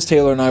talked about this,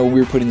 Taylor and I, when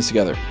we were putting this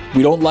together.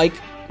 We don't like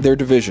their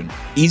division.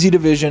 Easy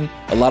division,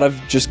 a lot of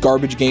just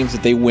garbage games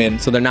that they win.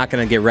 So they're not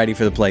going to get ready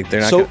for the play.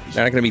 They're not. So-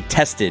 They're not going to be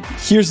tested.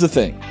 Here's the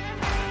thing.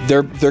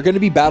 They're going to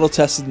be battle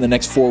tested in the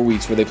next 4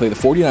 weeks where they play the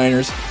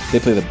 49ers, they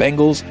play the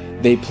Bengals,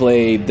 they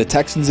play the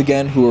Texans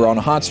again, who are on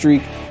a hot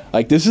streak.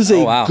 Like, this is a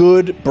Oh, wow.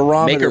 good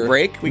barometer. Make or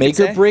break, we Make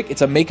could or say? break.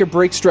 It's a make or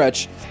break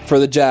stretch for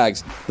the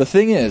Jags. The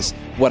thing is,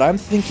 what I'm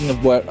thinking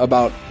of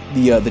about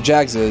the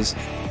Jags is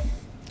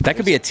That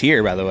could be a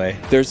tier, by the way.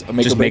 there's a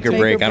make Just or break. make or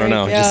break. I don't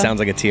know. It yeah. just sounds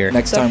like a tier.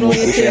 Next time we'll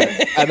Definitely a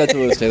tier. add that to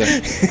the list,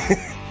 Taylor.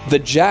 The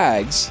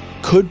Jags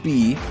could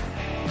be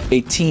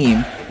a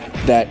team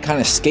that kind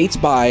of skates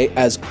by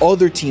as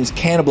other teams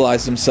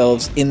cannibalize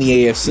themselves in the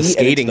AFC The and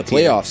skating into the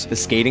playoffs. tier. The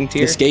skating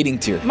tier. The skating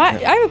tier. I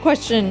have a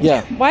question.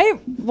 Yeah.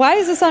 Why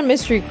is this on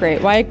Mystery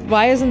Crate?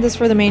 Why isn't this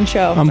for the main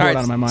show? I'm All bored right,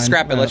 out of my mind.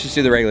 scrap it. Let's just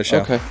do the regular show.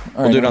 Okay.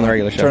 We'll do it on the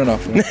regular show. Turn it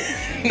off.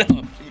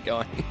 No, keep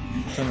going.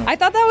 I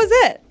thought that was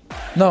it.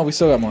 No, we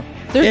still got more.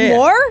 There's Yeah.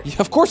 more? Yeah,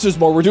 of course there's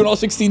more. We're doing all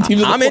 16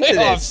 teams in the I'm into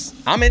playoffs. this.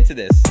 I'm into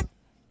this.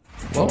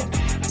 Whoa.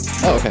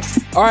 Oh, okay.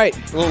 All right.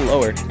 A little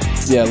lower.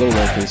 Yeah, a little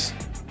lower, please.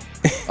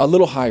 A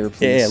little higher,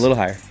 please. Yeah, a little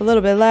higher. A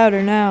little bit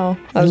louder now.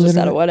 I was just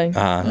at a wedding.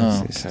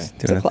 okay.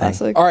 It's a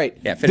classic. All right.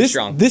 Yeah, finish this,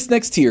 strong. This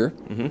next tier,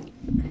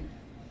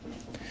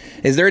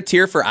 Is there a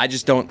tier for I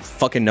just don't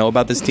fucking know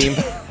about this team?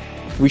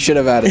 we should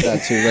have added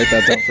that too. Write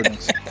that down for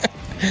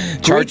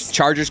next.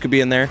 Chargers could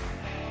be in there.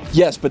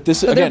 Yes, but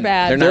this they're again,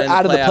 bad. They're they're not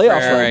out in of the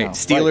playoffs All right now.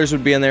 Steelers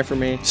would be in there for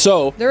me.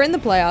 So, They're in the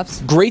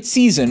playoffs great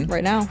season.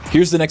 right now.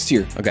 Here's the next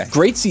tier. Okay.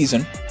 Great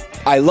season.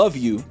 I love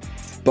you.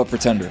 but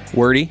pretender.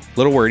 Wordy,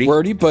 little wordy.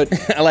 Wordy, but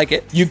I like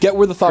it. you get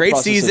where the thought Great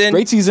process is. season.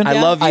 Great season. I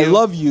love you. I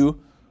love you,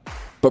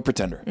 but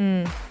pretender.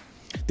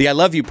 The I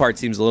love you part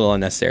seems a little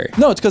unnecessary.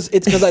 No, it's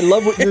because I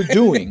love what you're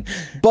doing,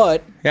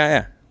 but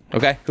Yeah.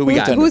 Okay, who we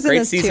got? Who's in Great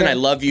this season. tier? I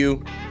love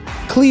you.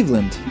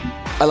 Cleveland.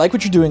 I like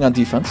what you're doing on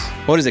defense,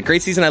 What is it?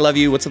 Great season. I love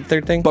you. What's the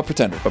third thing? but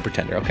pretender. But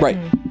pretender. Okay. Right.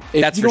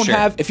 If That's you for don't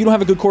sure. if you don't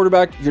have a good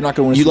quarterback, you're not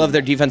going to win. a You Super love Bowl.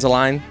 their defensive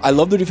line. I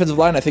love their defensive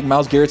line. I think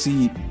Myles Garrett's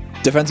the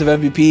defensive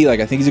MVP. Like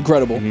I think he's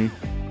incredible.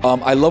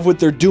 I love what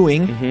they're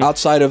doing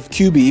outside of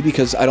QB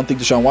because I don't think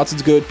Deshaun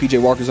Watson's good.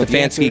 PJ Walker's not the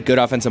answer. Stefanski, good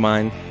offensive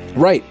mind.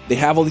 Right. They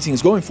have all these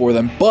things going for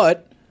them,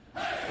 but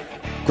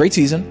great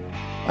season.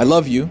 I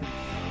love you,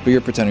 but you're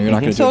a pretender. You're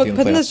not going to do So anything in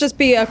the couldn't this playoffs. just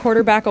be a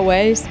quarterback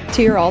away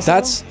tier also?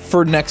 That's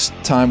for next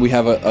time we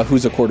have a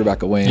who's a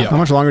quarterback away. Yeah. How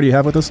much longer do you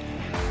have with this?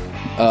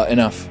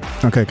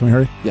 Enough. Okay, can we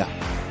hurry? Yeah.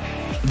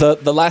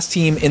 The last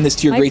team in this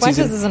tier, Mike great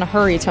Fuentes season. is in a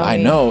hurry, Tony. I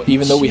know.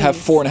 Even though we have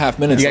Jeez. 4.5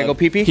 minutes, You gotta go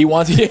pee-pee? He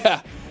wants,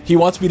 yeah. He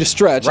wants me to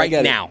stretch I Right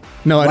get it. now.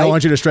 No, I Right? don't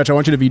want you to stretch. I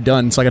want you to be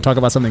done so I can talk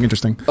about something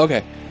interesting.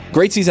 Okay.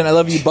 Great season. I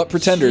love you, but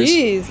pretenders.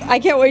 Jeez, I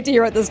can't wait to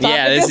hear what this topic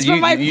Yeah, this is is from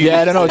you- my. you-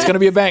 Yeah, I don't know. It's going to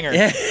be a banger.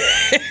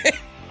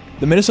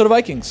 The Minnesota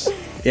Vikings.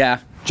 Yeah.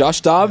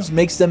 Josh Dobbs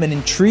makes them an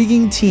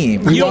intriguing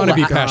team. We You want to don't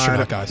be li-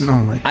 passionate guys. Oh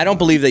my. I don't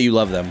believe that you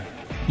love them.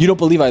 You don't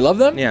believe I love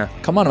them? Yeah.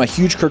 Come on, I'm a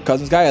huge Kirk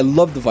Cousins guy. I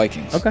love the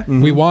Vikings. Okay.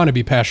 We want to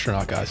be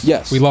passionate guys.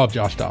 Yes. We love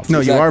Josh Dobbs.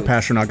 No, you are Exactly.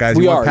 passionate guys.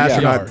 We You are, want yeah.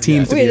 passionate We are,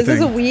 teams to Wait, be is a this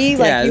thing. a we?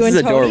 Like Yeah, you this and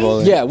is Tony?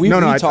 adorable. Yeah, we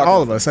No, talk.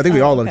 all of us. I think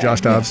we all love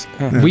Josh Dobbs.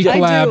 We I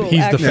collab. do, He's the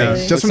actually.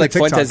 face. Just Looks from the like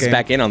TikTok Fuentes is game.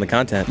 back in on the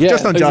content. Yeah,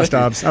 Just on Josh exactly.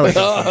 Dobbs. I like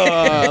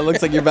that.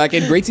 Looks like you're back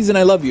in. Great season.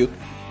 I love you,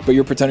 but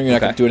you're pretending you're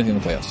not going to do anything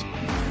in the playoffs.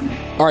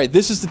 All right,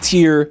 this is the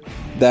tier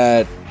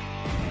that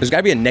There's got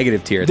to be a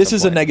negative tier. at this some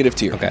is a point. negative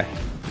tier. Okay.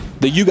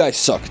 The you guys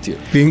suck tier.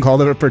 Being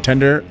called a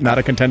pretender, not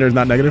a contender, is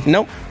not negative.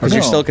 Nope. Because No,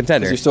 you're still a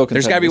contender. 'cause you're still a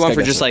There's got to be contender. one This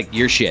for guy just gets like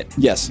your shit.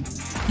 Yes,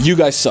 you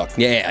guys suck.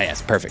 Yeah.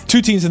 Yes. Perfect.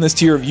 2 teams in this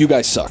tier of you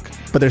guys suck.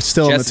 But they're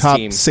still in the Jets top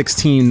team.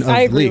 16 of I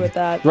the agree league. with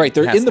that. Right,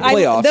 they're Has in the to.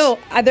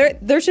 playoffs.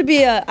 There should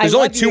be a. There's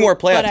only 2 more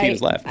playoff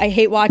teams left. I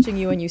hate watching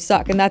you when you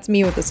suck, and that's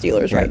me with the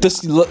Steelers right now. This,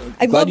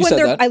 I glad love you when said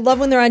they're. that. I love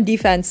when they're on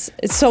defense.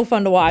 It's so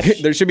fun to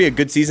watch. There should be a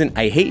good season.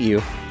 I hate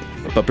you,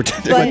 but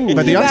pretend. But you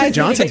Deontay guys need to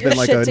Johnson's get your been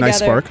like shit a nice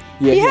together. spark.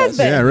 Yeah, he he has has.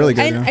 been. Yeah, really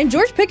good, And, yeah. and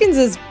George Pickens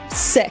is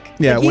sick.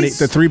 Yeah, Like, when he's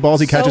the 3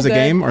 balls he catches a good.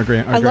 game are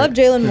great. I love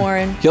Jalen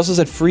Warren. He also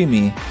said free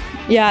me,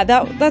 Yeah,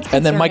 that's.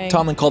 and then Mike concerning.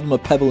 Tomlin called him a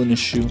pebble in his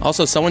shoe.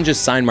 Also, someone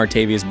just signed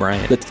Martavius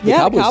Bryant. The Yeah,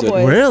 Cowboys did.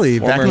 Cowboys. Really?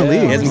 Back in the Former-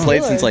 league. He hasn't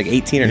played Steelers. since like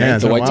 18 or Yeah, 19.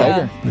 it's The been a White while.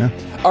 Tiger.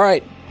 Yeah. All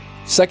right,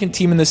 second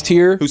team in this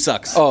tier. Who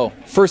sucks? Oh,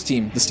 first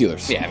team, the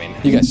Steelers. Yeah, I mean-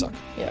 you guys suck.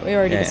 Yeah, we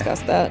already Yeah.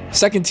 discussed that.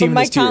 Second team But in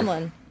Mike this tier.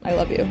 Tomlin, I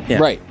love you. Yeah.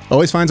 Right,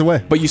 Always finds a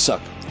way. but you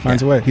suck.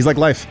 Finds a way. He's like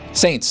life.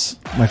 Saints.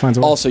 Life finds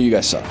a way. Also, you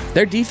guys suck.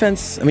 Their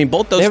defense. I mean,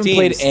 both those haven't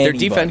played teams. Their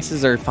anybody.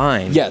 defenses are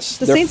fine. Yes,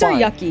 The they're Saints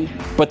fine, are yucky.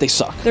 but they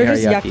suck. They're They are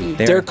just yucky.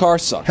 They're- Derek Carr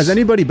sucks. Has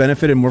anybody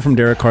benefited more from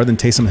Derek Carr than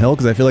Taysom Hill?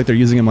 Because I feel like they're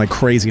using him like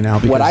crazy now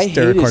because What I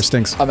Derek hate Carr is,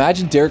 stinks.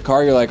 imagine Derek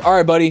Carr. You're like, all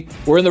right, buddy,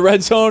 we're in the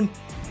red zone.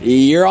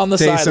 You're on the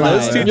Taysom sideline.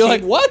 Hill, yeah. You're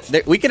like, what?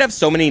 We could have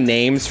so many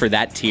names for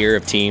that tier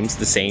of teams,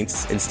 the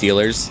Saints and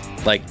Steelers.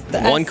 Like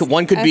The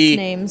one could S be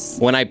names.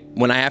 when I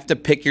have to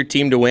pick your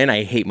team to win,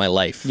 I hate my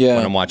life Yeah.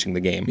 when I'm watching the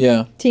game.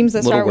 Yeah, Teams that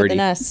Little start with wordy. an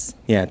S.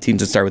 Yeah,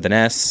 teams that start with an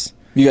S.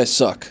 you guys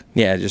suck.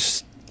 Yeah,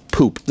 just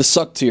poop. The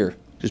suck tier.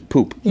 Just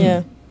poop.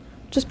 Yeah.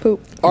 Just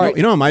poop. All right.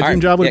 You know what my All dream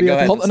right. job would Yeah, be? go I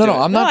ahead. think? Hold-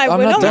 no, I'm not. I'm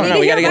we not don't done. need No, to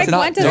we hear gotta get Mike to- no,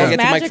 Fuentes' we gotta get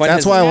to Mike magic- Fuentes.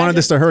 That's why I wanted magic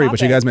this to hurry,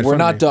 but you guys made We're fun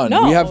not of me. done.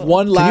 No. We have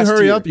one Can last. Can you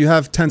hurry tier. up? You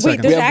have 10 Wait,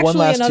 seconds. there's We have one actually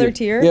last another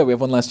tier. tier? Yeah, we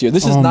have one last tier.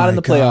 This is Oh not my in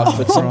the God. playoffs,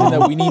 but something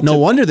that we need. No to,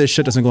 wonder this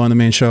shit doesn't go on the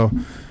main show.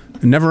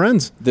 It never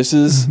ends. This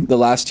is the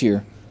last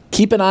tier.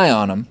 Keep an eye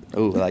on him.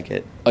 Ooh, I like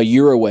it. A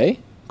year away?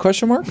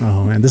 Question mark.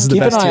 Oh man, this is the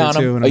Keep an best eye tier on too.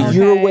 him. and A I'm-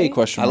 year Okay. away?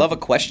 Question I mark. love a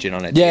question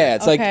on it. Yeah,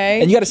 it's like, Okay.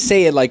 and you got to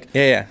say it like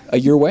Yeah. a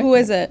year away. Who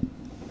is it?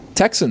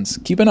 Texans.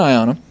 Keep an eye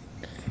on them,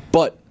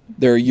 but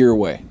they're a year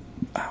away.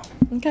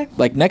 Okay.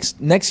 Like next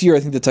year, I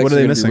think the What Texans are are they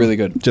going to missing? be really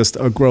good. Just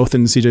a growth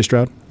in CJ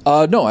Stroud.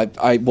 No,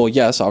 I well,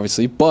 yes,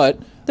 obviously, but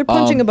They're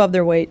punching above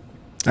their weight.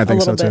 I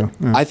think so little too. bit.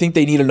 Yeah. I think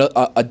they need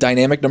a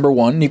dynamic number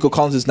one. Nico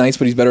Collins is nice,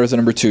 but he's better as a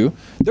number two.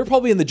 They're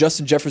probably in the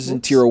Justin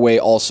Jefferson tier away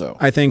also.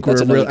 I think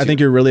That's another I think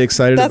tier. you're really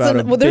excited That's about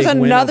an- well, there's big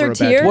win another over a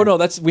bad tier? team. Well,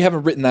 no, we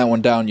haven't written that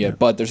one down yet,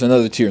 but there's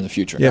another tier in the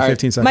future. Yeah, All right.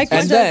 15 seconds. Mike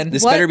And Fuentes, then-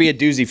 This what? better be a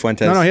doozy,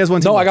 Fuentes. No, he has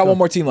one team. No, I got left. one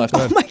more team left.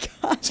 Oh my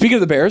god. Speaking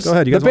of the Bears, Go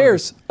ahead, you the guys want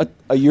Bears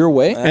a year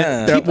away.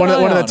 They're Keep one an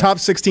of eye the on top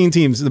 16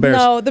 teams. The Bears.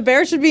 No, the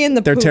Bears should be in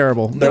the. They're poop.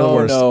 terrible. They're No, the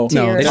worst. no.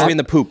 Tier. They should be in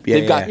the poop. Yeah,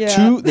 They've got yeah.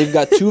 two. They've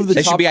got two of the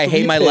They top should be. I hate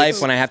three my picks.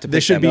 life when I have to pick They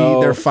should them. be.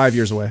 No. They're 5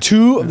 years away.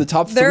 Two of the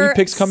top They're three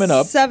picks coming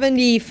up.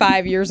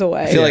 75 years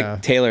away. I feel Yeah.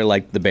 like Taylor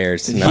liked the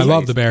Bears. and I that's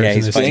love why the Bears Yeah, in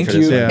he's this fighting Thank for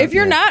this you. one. Yeah. If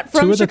you're not Two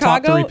from of the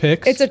top Chicago, three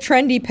picks. it's a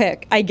trendy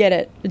pick. I get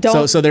it.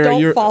 Don't. So they're don't a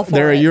year. fall for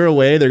They're it. a year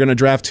away. They're going to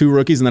draft 2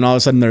 rookies, and then all of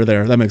a sudden they're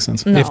there. That makes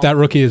sense. No. If that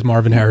rookie is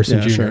Marvin Harrison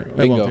Yeah, Jr. sure. It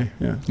Bingo. won't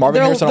be. Yeah.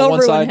 Marvin They're Harrison on they'll one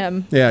ruin side.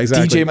 him. Yeah,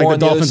 exactly. DJ Moore like on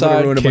the the other Dolphins would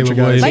side. ruin a bunch of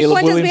Caleb guys. Mike Caleb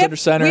Fuentes, Williams we under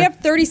center. have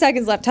 30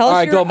 seconds left. Tell us All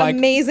right, your go, Mike.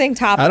 amazing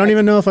topic. I don't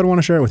even know if I'd want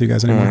to share it with you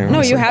guys anymore.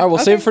 No, you have. All right,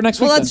 we'll save it for next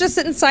week Well, let's then. just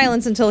sit in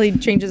silence until he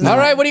changes his All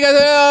mind. right, what do you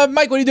guys?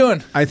 Mike, what are you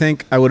doing? I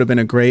think I would have been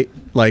a great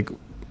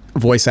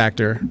voice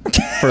actor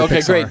for Okay,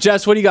 Pixar. great.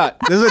 Jess, what do you got?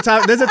 This is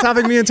a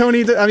topic me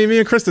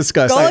and Chris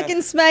discussed. Go look in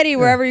Smetty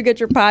wherever you get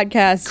your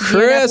podcasts.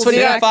 Chris, what do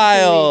you got?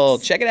 File.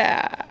 Check it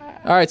out.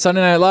 All right, Sunday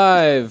Night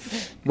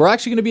Live. We're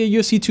actually going to be at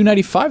UFC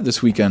 295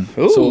 this weekend,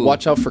 so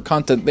watch out for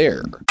content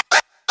there.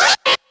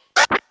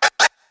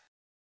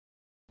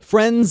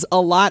 Friends, a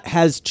lot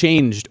has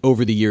changed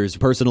over the years,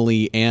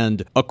 personally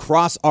and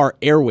across our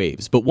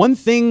airwaves. But one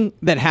thing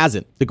that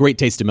hasn't, the great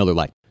taste of Miller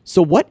Lite.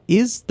 So what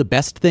is the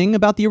best thing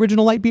about the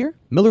original light beer?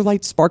 Miller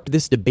Lite sparked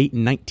this debate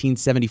in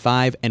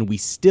 1975, and we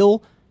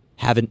still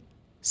haven't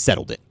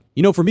settled it.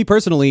 You know, for me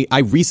personally, I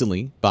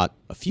recently bought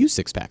a few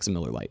six-packs of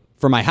Miller Lite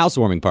for my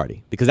housewarming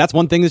party, because that's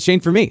one thing that's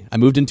changed for me. I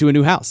moved into a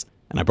new house,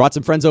 and I brought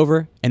some friends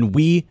over, and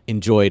we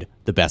enjoyed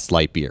the best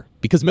light beer.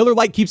 Because Miller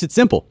Lite keeps it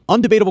simple.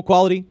 Undebatable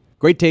quality,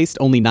 great taste,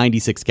 only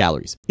 96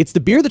 calories. It's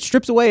the beer that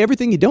strips away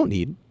everything you don't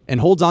need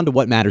and holds on to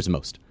what matters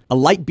most. A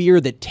light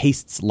beer that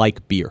tastes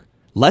like beer.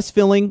 Less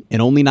filling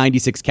and only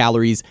 96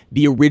 calories,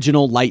 the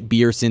original light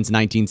beer since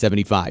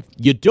 1975.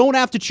 You don't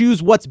have to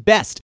choose what's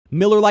best.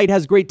 Miller Lite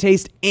has great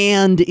taste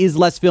and is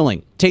less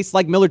filling. Tastes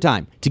like Miller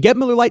time. To get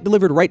Miller Lite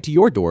delivered right to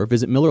your door,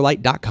 visit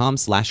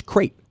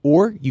MillerLite.com/crate.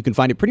 Or you can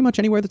find it pretty much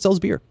anywhere that sells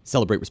beer.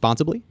 Celebrate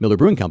responsibly. Miller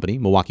Brewing Company,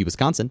 Milwaukee,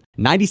 Wisconsin.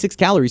 96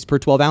 calories per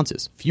 12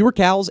 ounces. Fewer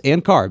calories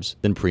and carbs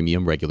than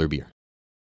premium regular beer.